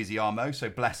John Leguizamo, so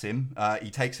bless him. He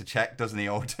takes a check, doesn't he,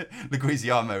 old?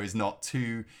 Leguizamo is not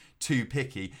too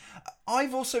picky.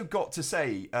 I've also got to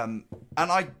say, and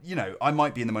I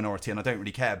might be in the minority and I don't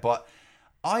really care, but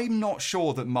I'm not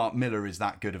sure that Mark Millar is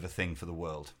that good of a thing for the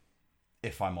world,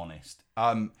 if I'm honest.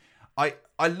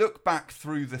 I look back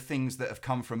through the things that have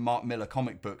come from Mark Millar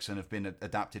comic books and have been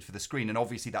adapted for the screen, and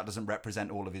obviously that doesn't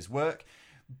represent all of his work.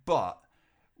 But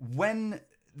when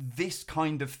this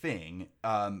kind of thing,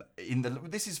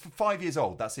 this is 5 years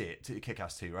old, that's it,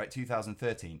 Kick-Ass 2, right?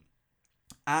 2013.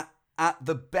 At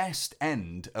the best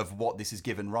end of what this has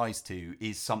given rise to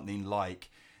is something like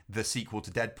the sequel to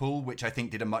Deadpool, which I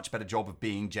think did a much better job of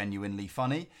being genuinely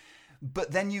funny.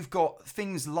 But then you've got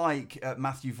things like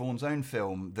Matthew Vaughn's own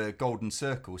film, The Golden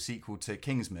Circle, sequel to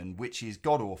Kingsman, which is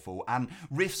god-awful and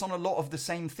riffs on a lot of the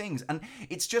same things. And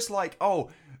it's just like, oh,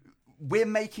 we're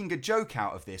making a joke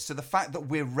out of this. So the fact that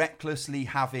we're recklessly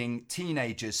having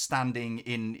teenagers standing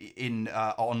in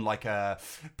on like a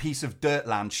piece of dirt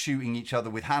land shooting each other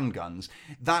with handguns,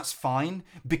 that's fine,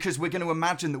 because we're going to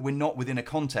imagine that we're not within a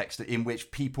context in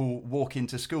which people walk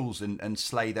into schools and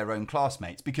slay their own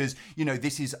classmates, because, you know,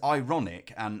 this is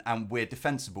ironic and we're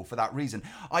defensible for that reason.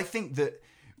 I think that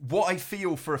what I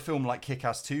feel for a film like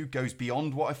Kick-Ass 2 goes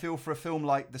beyond what I feel for a film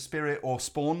like The Spirit or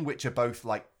Spawn, which are both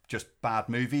like just bad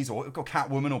movies, or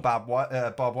Catwoman or Barbed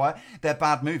Wire. They're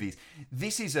bad movies.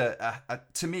 This is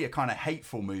to me a kind of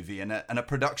hateful movie and a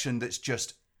production that's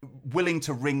just willing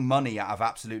to wring money out of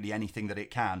absolutely anything that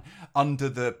it can, under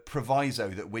the proviso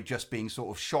that we're just being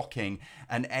sort of shocking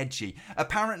and edgy.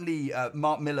 Apparently,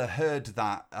 Mark Millar heard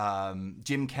that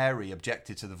Jim Carrey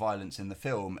objected to the violence in the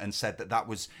film and said that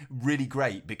was really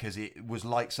great because it was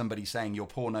like somebody saying your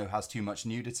porno has too much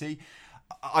nudity.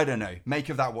 I don't know. Make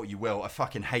of that what you will. I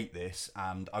fucking hate this,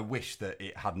 and I wish that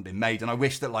it hadn't been made, and I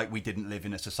wish that we didn't live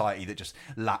in a society that just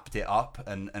lapped it up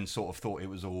and sort of thought it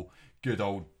was all good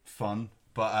old fun.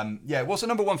 But what's the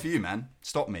number one for you, man?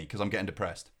 Stop me, because I'm getting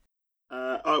depressed.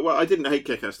 Well, I didn't hate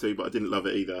Kick-Ass 2, but I didn't love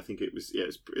it either. I think it was,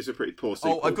 it's a pretty poor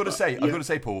sequel. Oh, I've got to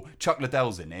say, Paul, Chuck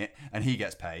Liddell's in it, and he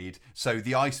gets paid. So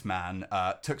the Iceman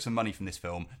took some money from this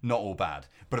film. Not all bad,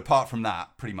 but apart from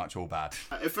that, pretty much all bad.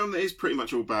 A film that is pretty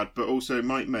much all bad, but also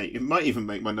might even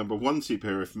make my number one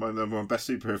superhero, my number one best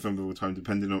superhero film of all time,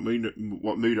 depending on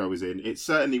what mood I was in. It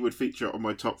certainly would feature on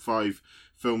my top 5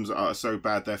 films that are so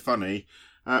bad they're funny.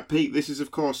 Pete, this is of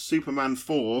course Superman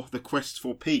 4: The Quest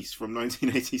for Peace from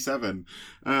 1987.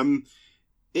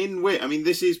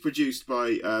 This is produced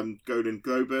by Golan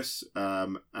Globus,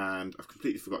 and I've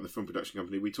completely forgotten the film production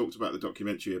company. We talked about the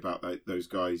documentary about those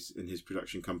guys in his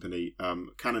production company,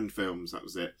 Canon Films, that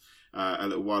was it, a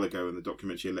little while ago, in the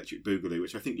documentary Electric Boogaloo,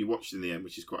 which I think you watched in the end,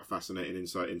 which is quite a fascinating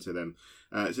insight into them.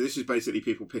 So this is basically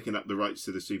people picking up the rights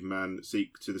to the Superman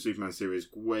series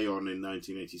way on in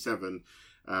 1987.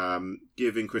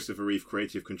 Giving Christopher Reeve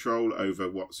creative control over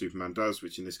what Superman does,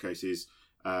 which in this case is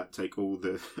take all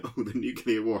the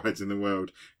nuclear warheads in the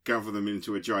world, gather them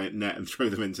into a giant net, and throw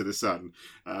them into the sun.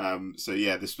 So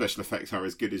yeah, the special effects are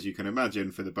as good as you can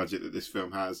imagine for the budget that this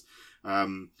film has.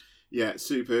 Yeah,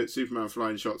 Superman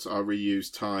flying shots are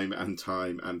reused time and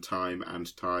time and time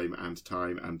and time and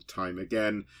time and time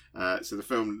again. So the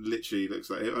film literally looks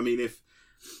like, I mean,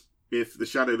 if The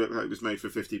Shadow looked like it was made for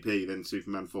 50p, then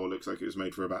Superman 4 looks like it was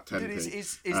made for about 10p. Dude,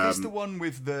 is this the one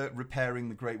with the repairing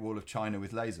the Great Wall of China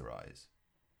with laser eyes?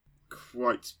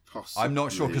 Quite possibly. I'm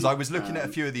not sure, because I was looking at a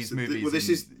few of these movies. Well, this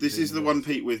is the one,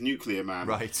 Pete, with Nuclear Man.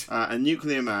 Right. And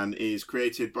Nuclear Man is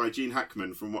created by Gene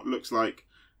Hackman from what looks like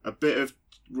a bit of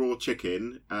raw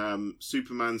chicken,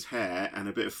 Superman's hair, and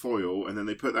a bit of foil, and then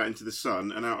they put that into the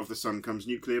sun, and out of the sun comes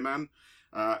Nuclear Man,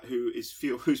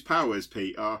 whose powers,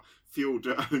 Pete, are fueled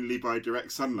only by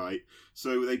direct sunlight.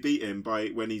 So they beat him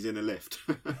when he's in a lift.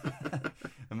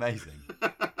 Amazing.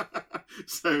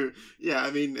 So yeah,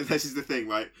 I mean, this is the thing.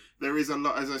 Like, there is a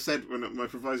lot, as I said when my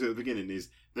proviso at the beginning is,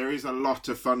 there is a lot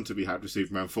of fun to be had with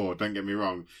Superman 4. Don't get me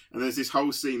wrong. And there's this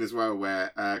whole scene as well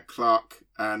where Clark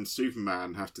and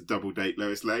Superman have to double date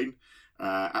Lois Lane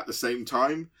at the same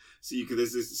time. So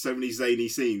there's so many zany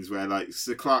scenes where, like,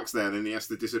 so Clark's there and then he has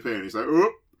to disappear and he's like,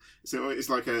 oh! So it's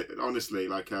like honestly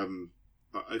like a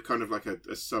kind of like a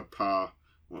subpar.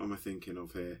 What am I thinking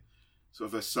of here? Sort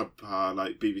of a subpar,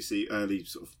 like BBC, early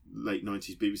sort of late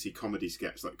 90s BBC comedy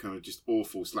sketch, like kind of just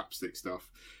awful slapstick stuff.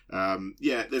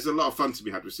 Yeah, there's a lot of fun to be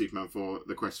had with Superman 4,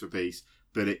 The Quest for Peace,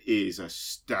 but it is a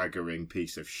staggering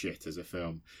piece of shit as a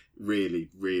film. Really,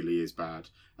 really is bad.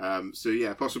 So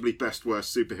yeah, possibly best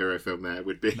worst superhero film there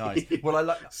would be nice. Well, I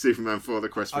like Superman 4, The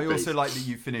Quest for Peace. I also like that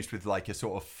you finished with like a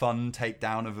sort of fun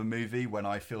takedown of a movie when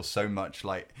I feel so much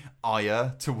like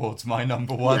ire towards my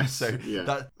number one. Yes, so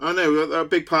yeah. I know a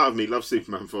big part of me loves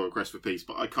Superman 4, A Quest for Peace,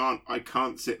 but I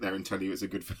can't sit there and tell you it's a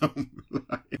good film.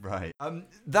 Right.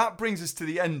 That brings us to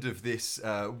the end of this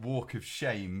walk of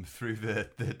shame through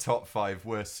the top 5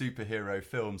 worst superhero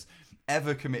films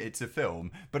ever committed to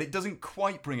film, but it doesn't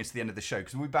quite bring us to the end of the show,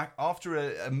 because we'll be back after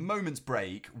a moment's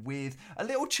break with a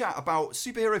little chat about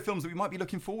superhero films that we might be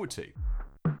looking forward to.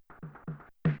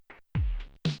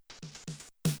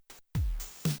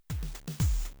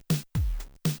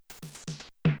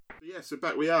 Yeah, so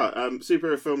back we are.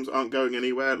 Superhero films aren't going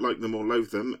anywhere, like them or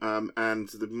loathe them, and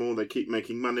the more they keep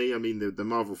making money, I mean, the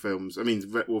Marvel films, I mean,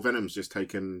 Venom's just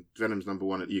taken, Venom's number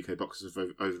 1 at the UK box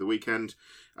office over the weekend,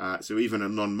 so even a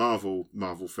non-Marvel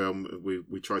film,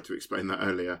 we tried to explain that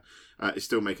earlier, is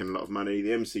still making a lot of money.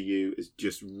 The MCU is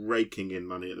just raking in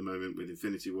money at the moment, with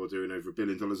Infinity War doing over $1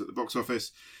 billion at the box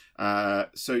office.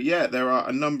 So yeah, there are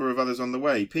a number of others on the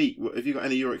way. Pete, have you got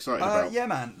any you're excited about? Yeah,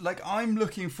 man, like I'm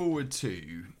looking forward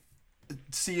to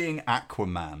seeing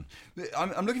Aquaman.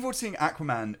 I'm looking forward to seeing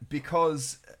Aquaman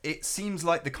because it seems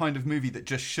like the kind of movie that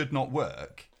just should not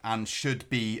work and should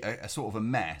be a sort of a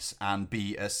mess and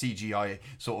be a CGI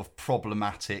sort of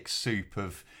problematic soup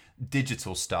of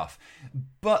digital stuff.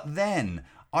 But then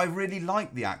I really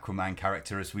like the Aquaman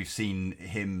character as we've seen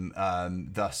him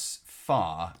thus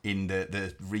far in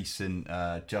the recent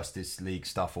Justice League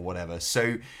stuff or whatever.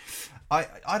 So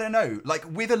I don't know, like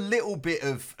with a little bit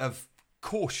of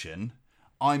caution,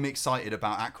 I'm excited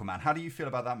about Aquaman. How do you feel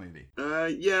about that movie?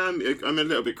 Yeah, I'm a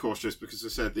little bit cautious because I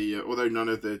said although none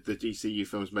of the DCU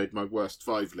films made my worst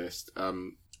 5 list,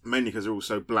 mainly because they're all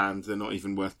so bland, they're not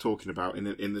even worth talking about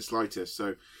in the slightest.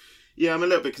 So, yeah, I'm a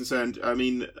little bit concerned. I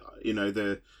mean, you know,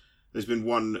 there's been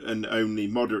one and only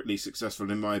moderately successful,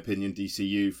 in my opinion,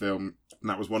 DCU film, and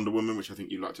that was Wonder Woman, which I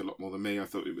think you liked a lot more than me. I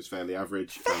thought it was fairly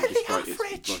average. I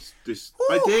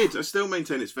did. I still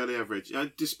maintain it's fairly average.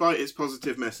 Despite its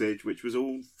positive message, which was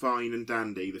all fine and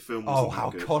dandy, the film wasn't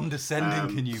how good.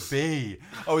 Condescending can you be?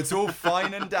 Oh, it's all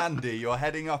fine and dandy. You're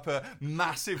heading up a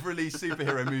massive release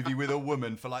superhero movie with a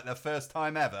woman for like the first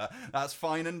time ever. That's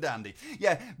fine and dandy.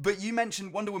 Yeah, but you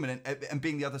mentioned Wonder Woman and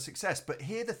being the other success. But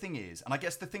here the thing is, and I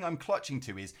guess the thing I'm clutching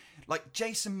to is, like,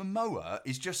 Jason Momoa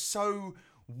is just so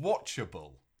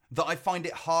watchable that I find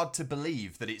it hard to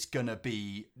believe that it's gonna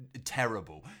be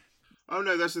terrible. Oh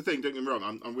no, that's the thing. Don't get me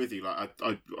wrong. I'm with you. Like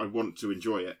I want to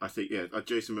enjoy it. I think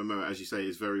Jason Momoa, as you say,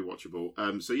 is very watchable.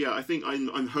 So yeah, I think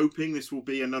I'm hoping this will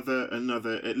be another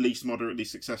at least moderately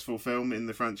successful film in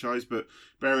the franchise. But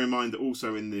bear in mind that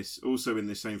also in this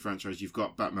same franchise, you've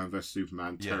got Batman vs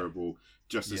Superman, terrible.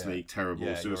 Justice League,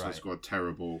 terrible. Suicide Squad,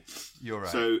 terrible. You're right.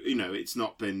 So it's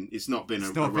not been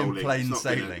plain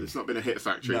sailing. It's not been a hit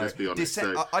factory. No. Let's be honest.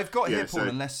 I've got here, Paul.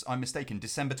 Unless I'm mistaken,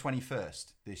 December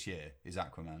 21st this year is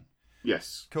Aquaman.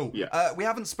 Yes. Cool. Yeah. We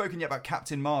haven't spoken yet about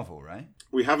Captain Marvel, right?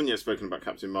 We haven't yet spoken about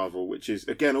Captain Marvel, which is,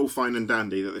 again, all fine and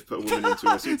dandy that they've put a woman into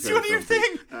a superhero It's your new film.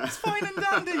 thing! It's fine and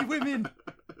dandy, women!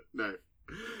 No.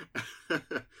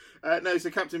 No, so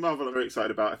Captain Marvel I'm very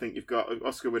excited about. I think you've got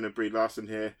Oscar winner Brie Larson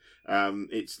here.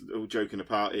 It's all joking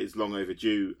apart. It's long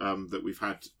overdue that we've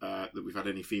had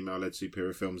any female-led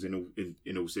superhero films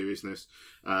in all seriousness.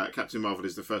 Captain Marvel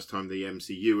is the first time the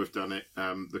MCU have done it.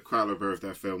 The caliber of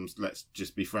their films, let's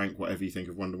just be frank, whatever you think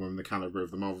of Wonder Woman, the caliber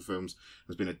of the Marvel films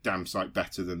has been a damn sight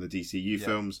better than the DCU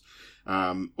films.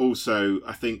 Also,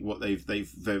 I think what they've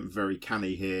very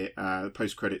canny here. The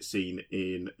post-credit scene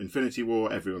in Infinity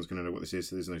War. Everyone's going to know what this is,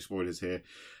 so there's no spoilers here.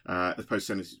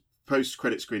 The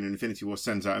post-credit screen in Infinity War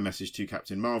sends out a message to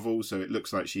Captain Marvel, so it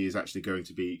looks like she is actually going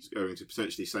to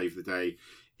potentially save the day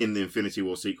in the Infinity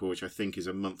War sequel, which I think is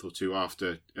a month or two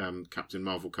after Captain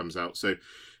Marvel comes out. So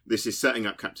this is setting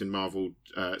up Captain Marvel,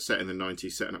 set in the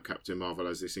 90s, setting up Captain Marvel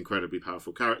as this incredibly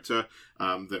powerful character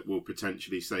that will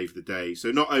potentially save the day.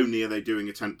 So not only are they doing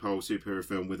a tentpole superhero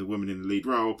film with a woman in the lead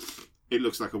role, it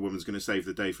looks like a woman's going to save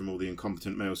the day from all the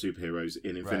incompetent male superheroes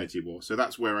in Infinity War. So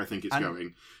that's where I think it's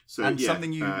going. So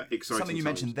something you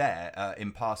mentioned there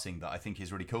in passing that I think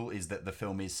is really cool is that the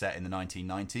film is set in the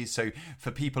 1990s. So for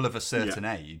people of a certain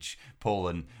age,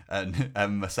 Paul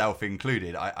and myself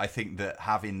included, I think that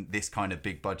having this kind of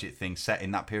big budget thing set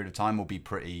in that period of time will be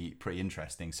pretty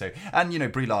interesting. So,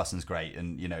 and Brie Larson's great,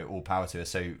 and all power to her.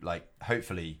 So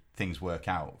hopefully things work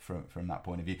out from that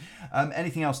point of view.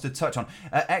 Anything else to touch on?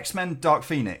 X-Men Dark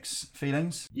Phoenix,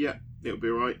 feelings? Yeah, it'll be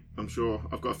all right, I'm sure.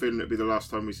 I've got a feeling it'll be the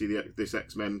last time we see this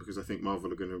X-Men, because I think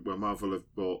Marvel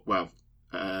have bought,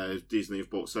 Disney have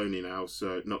bought Sony now,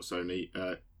 so not Sony,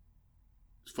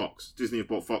 Fox. Disney have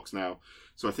bought Fox now,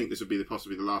 so I think this would be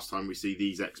possibly the last time we see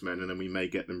these X-Men, and then we may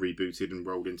get them rebooted and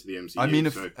rolled into the MCU. I mean,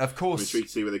 of course, I'm intrigued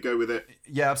to see where they go with it.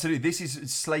 Yeah, absolutely. This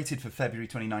is slated for February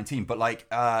 2019, but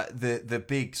the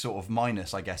big sort of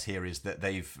minus, I guess, here is that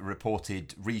they've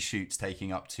reported reshoots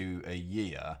taking up to a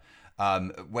year.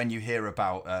 When you hear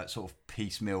about sort of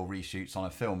piecemeal reshoots on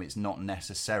a film, it's not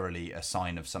necessarily a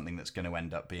sign of something that's going to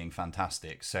end up being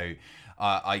fantastic. So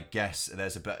I guess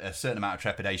there's a certain amount of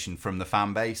trepidation from the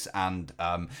fan base. And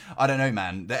I don't know,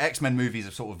 man. The X-Men movies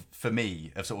have sort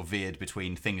of veered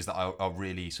between things that I'll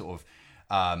really sort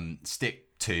of stick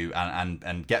to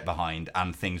and get behind,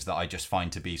 and things that I just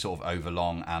find to be sort of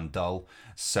overlong and dull.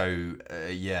 So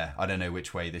I don't know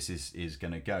which way this is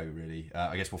going to go, really.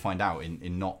 I guess we'll find out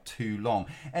in not too long.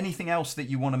 Anything else that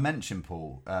you want to mention,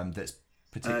 Paul, that's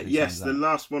particularly yes, the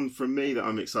last one from me that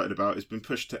I'm excited about has been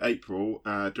pushed to April,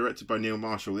 directed by Neil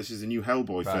Marshall. This is a new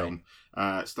Hellboy film,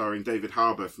 starring David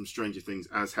Harbour from Stranger Things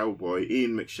as Hellboy.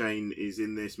 Ian McShane is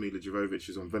in this. Mila Jovovich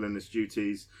is on villainous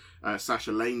duties.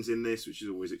 Sasha Lane's in this, which is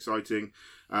always exciting.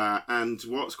 And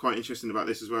what's quite interesting about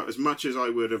this as well, as much as I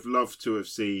would have loved to have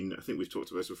seen, I think we've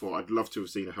talked about this before, I'd love to have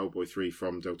seen a Hellboy 3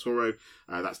 from Del Toro.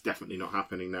 That's definitely not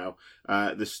happening now.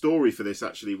 The story for this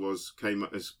actually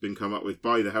has been come up with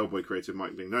by the Hellboy creator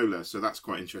Mike Mignola, so that's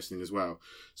quite interesting as well.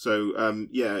 So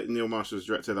Neil Marshall's a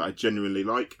director that I genuinely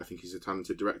like. I think he's a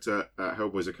talented director.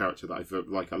 Hellboy's a character that I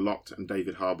like a lot, and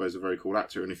David Harbour is a very cool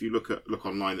actor. And if you look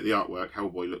online at the artwork,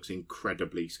 Hellboy looks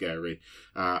incredibly scary.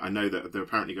 I know that they're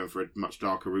apparently going for a much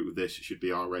darker route with this. It should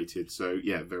be R-rated. So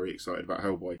yeah, very excited about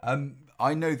Hellboy.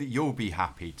 I know that you'll be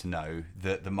happy to know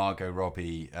that the Margot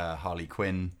Robbie Harley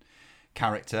Quinn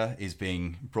character is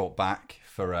being brought back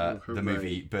for the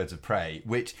movie Birds of Prey,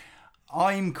 which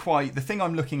the thing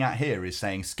I'm looking at here is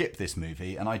saying skip this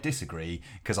movie, and I disagree,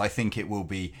 because I think it will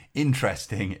be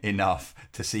interesting enough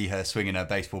to see her swinging her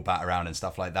baseball bat around and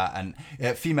stuff like that. And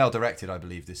female directed, I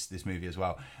believe, this movie as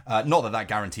well. Not that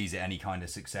guarantees it any kind of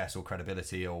success or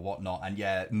credibility or whatnot. And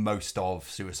yeah, most of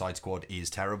Suicide Squad is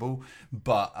terrible,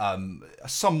 but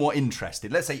somewhat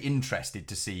interested. Let's say interested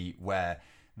to see where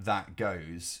that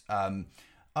goes.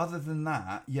 Other than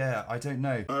that, yeah, I don't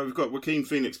know. We've got Joaquin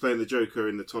Phoenix playing the Joker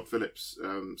in the Todd Phillips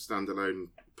standalone,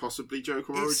 possibly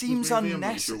Joker Origins. It seems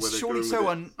unnecessary. Surely so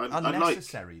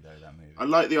unnecessary, though, that movie. I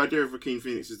like the idea of Joaquin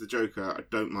Phoenix as the Joker. I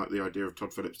don't like the idea of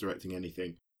Todd Phillips directing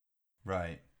anything.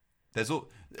 Right.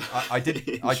 I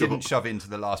didn't shove it into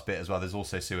the last bit as well. There's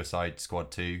also Suicide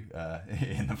Squad 2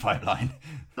 in the pipeline.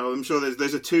 Oh, I'm sure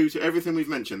there's a 2 to everything we've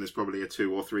mentioned. There's probably a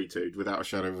 2 or 3 to, without a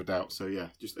shadow of a doubt. So yeah,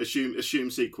 just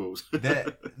assume sequels.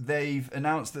 They've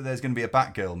announced that there's going to be a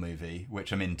Batgirl movie,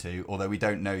 which I'm into. Although we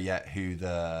don't know yet who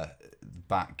the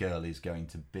Batgirl is going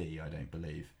to be. I don't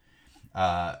believe.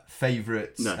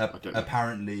 Favourites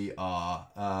apparently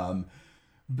are.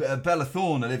 Bella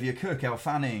Thorne, Olivia Cook, Elle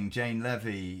Fanning, Jane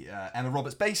Levy, Emma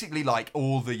Roberts. Basically, like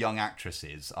all the young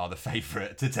actresses are the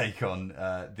favourite to take on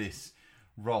this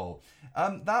roll.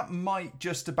 That might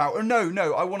just about... Oh,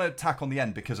 no, I want to tack on the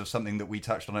end because of something that we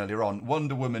touched on earlier on.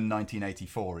 Wonder Woman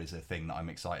 1984 is a thing that I'm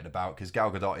excited about because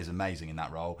Gal Gadot is amazing in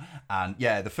that role. And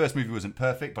yeah, the first movie wasn't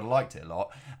perfect, but I liked it a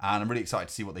lot. And I'm really excited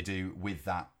to see what they do with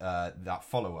that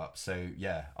follow-up. So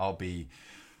yeah, I'll be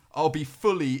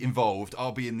fully involved.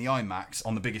 I'll be in the IMAX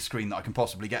on the biggest screen that I can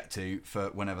possibly get to for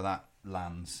whenever that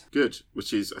lands. Good,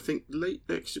 which is, I think, late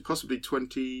next year, possibly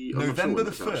 20... November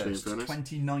the 1st,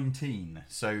 2019.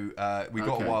 So we've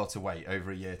got a while to wait,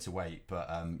 over a year to wait. But,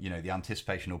 the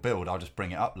anticipation will build. I'll just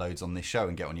bring it up loads on this show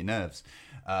and get on your nerves.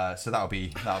 So that'll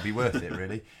be worth it,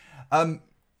 really.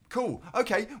 Cool.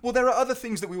 Okay. Well, there are other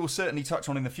things that we will certainly touch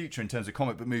on in the future in terms of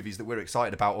comic book movies that we're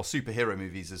excited about, or superhero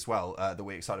movies as well, that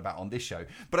we're excited about on this show.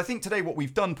 But I think today what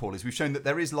we've done, Paul, is we've shown that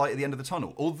there is light at the end of the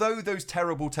tunnel. Although those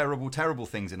terrible, terrible, terrible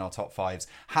things in our top fives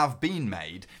have been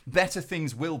made, better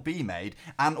things will be made.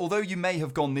 And although you may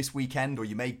have gone this weekend, or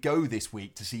you may go this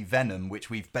week to see Venom, which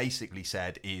we've basically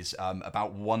said is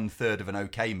about 1/3 of an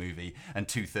okay movie and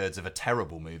 2/3 of a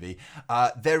terrible movie,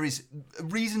 there is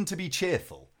reason to be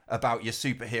cheerful about your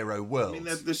superhero world. I mean,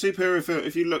 the superhero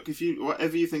film,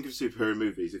 whatever you think of superhero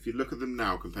movies, if you look at them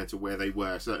now compared to where they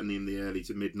were, certainly in the early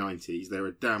to mid-90s, they're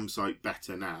a damn sight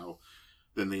better now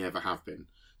than they ever have been.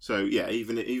 So, yeah,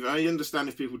 even I understand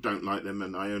if people don't like them,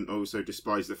 and I also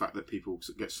despise the fact that people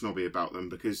get snobby about them,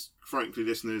 because, frankly,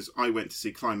 listeners, I went to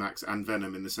see Climax and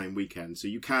Venom in the same weekend, so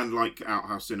you can like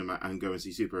Outhouse Cinema and go and see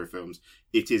superhero films.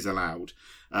 It is allowed.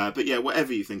 But, yeah,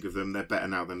 whatever you think of them, they're better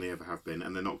now than they ever have been,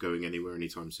 and they're not going anywhere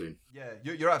anytime soon. Yeah,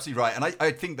 you're absolutely right. And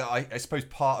I think that I suppose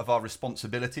part of our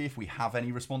responsibility, if we have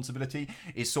any responsibility,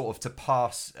 is sort of to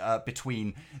pass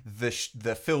between the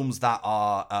films that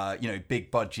are,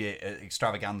 big budget,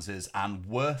 extravaganzas and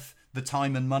worth the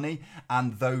time and money,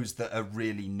 and those that are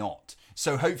really not.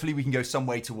 So hopefully we can go some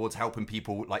way towards helping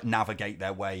people like navigate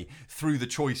their way through the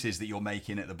choices that you're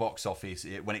making at the box office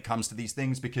when it comes to these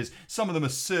things, because some of them are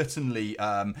certainly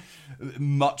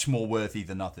much more worthy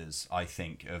than others, I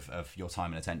think, of your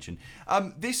time and attention.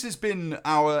 This has been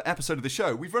our episode of the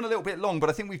show. We've run a little bit long, but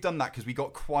I think we've done that because we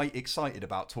got quite excited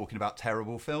about talking about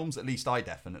terrible films. At least I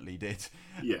definitely did.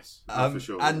 Yes, for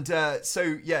sure. And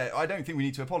so, yeah, I don't think we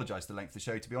need to apologise for the length of the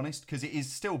show, to be honest, because it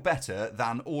is still better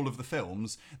than all of the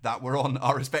films that were on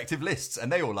our respective lists,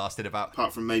 and they all lasted about...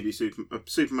 Apart from maybe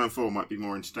Superman 4 might be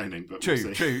more entertaining, but True.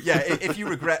 we'll see. Yeah, if you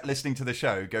regret listening to the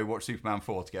show, go watch Superman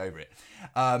 4 to get over it.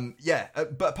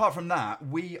 But apart from that,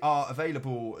 we are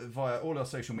available via all our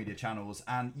social media channels,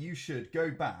 and you should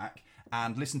go back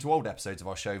and listen to old episodes of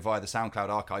our show via the SoundCloud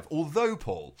archive. Although,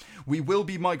 Paul, we will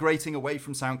be migrating away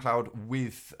from SoundCloud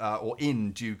with or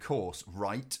in due course,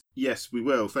 right? Yes, we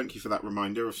will. Thank you for that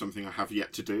reminder of something I have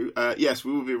yet to do. Yes,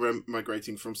 we will be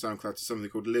migrating from SoundCloud to something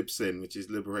called Libsyn, which is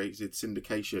Liberated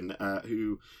Syndication,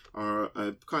 who are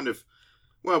kind of...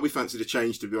 Well, we fancied a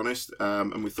change, to be honest,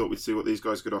 and we thought we'd see what these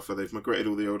guys could offer. They've migrated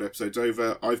all the old episodes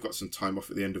over. I've got some time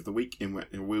off at the end of the week, in which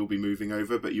we'll be moving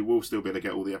over, but you will still be able to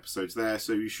get all the episodes there,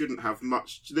 so you shouldn't have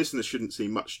much... Listeners shouldn't see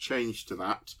much change to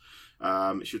that.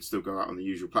 It should still go out on the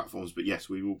usual platforms, but yes,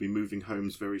 we will be moving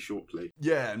homes very shortly.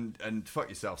 Yeah, and fuck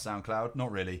yourself, SoundCloud.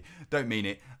 Not really. Don't mean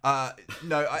it.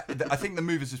 No, I think the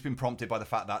move has just been prompted by the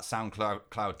fact that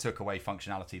SoundCloud took away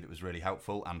functionality that was really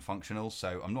helpful and functional,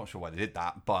 so I'm not sure why they did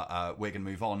that, but we're going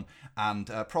to move on and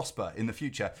prosper in the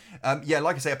future.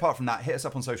 Like I say, apart from that, hit us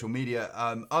up on social media.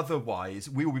 Otherwise,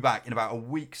 we will be back in about a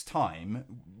week's time.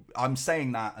 I'm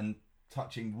saying that and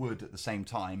touching wood at the same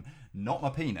time, not my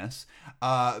penis.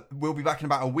 We'll be back in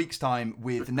about a week's time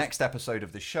with the next episode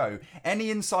of the show.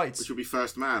 Any insights? Which will be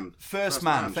First Man. First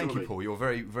Man. Thank you, Paul. You're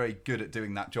very, very good at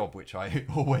doing that job, which I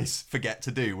always forget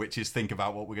to do, which is think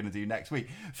about what we're going to do next week.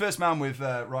 First Man with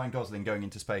Ryan Gosling going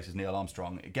into space as Neil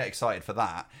Armstrong. Get excited for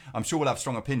that. I'm sure we'll have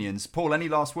strong opinions. Paul, any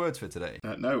last words for today?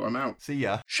 No, I'm out. See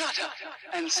ya. Shut up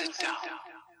and sit down.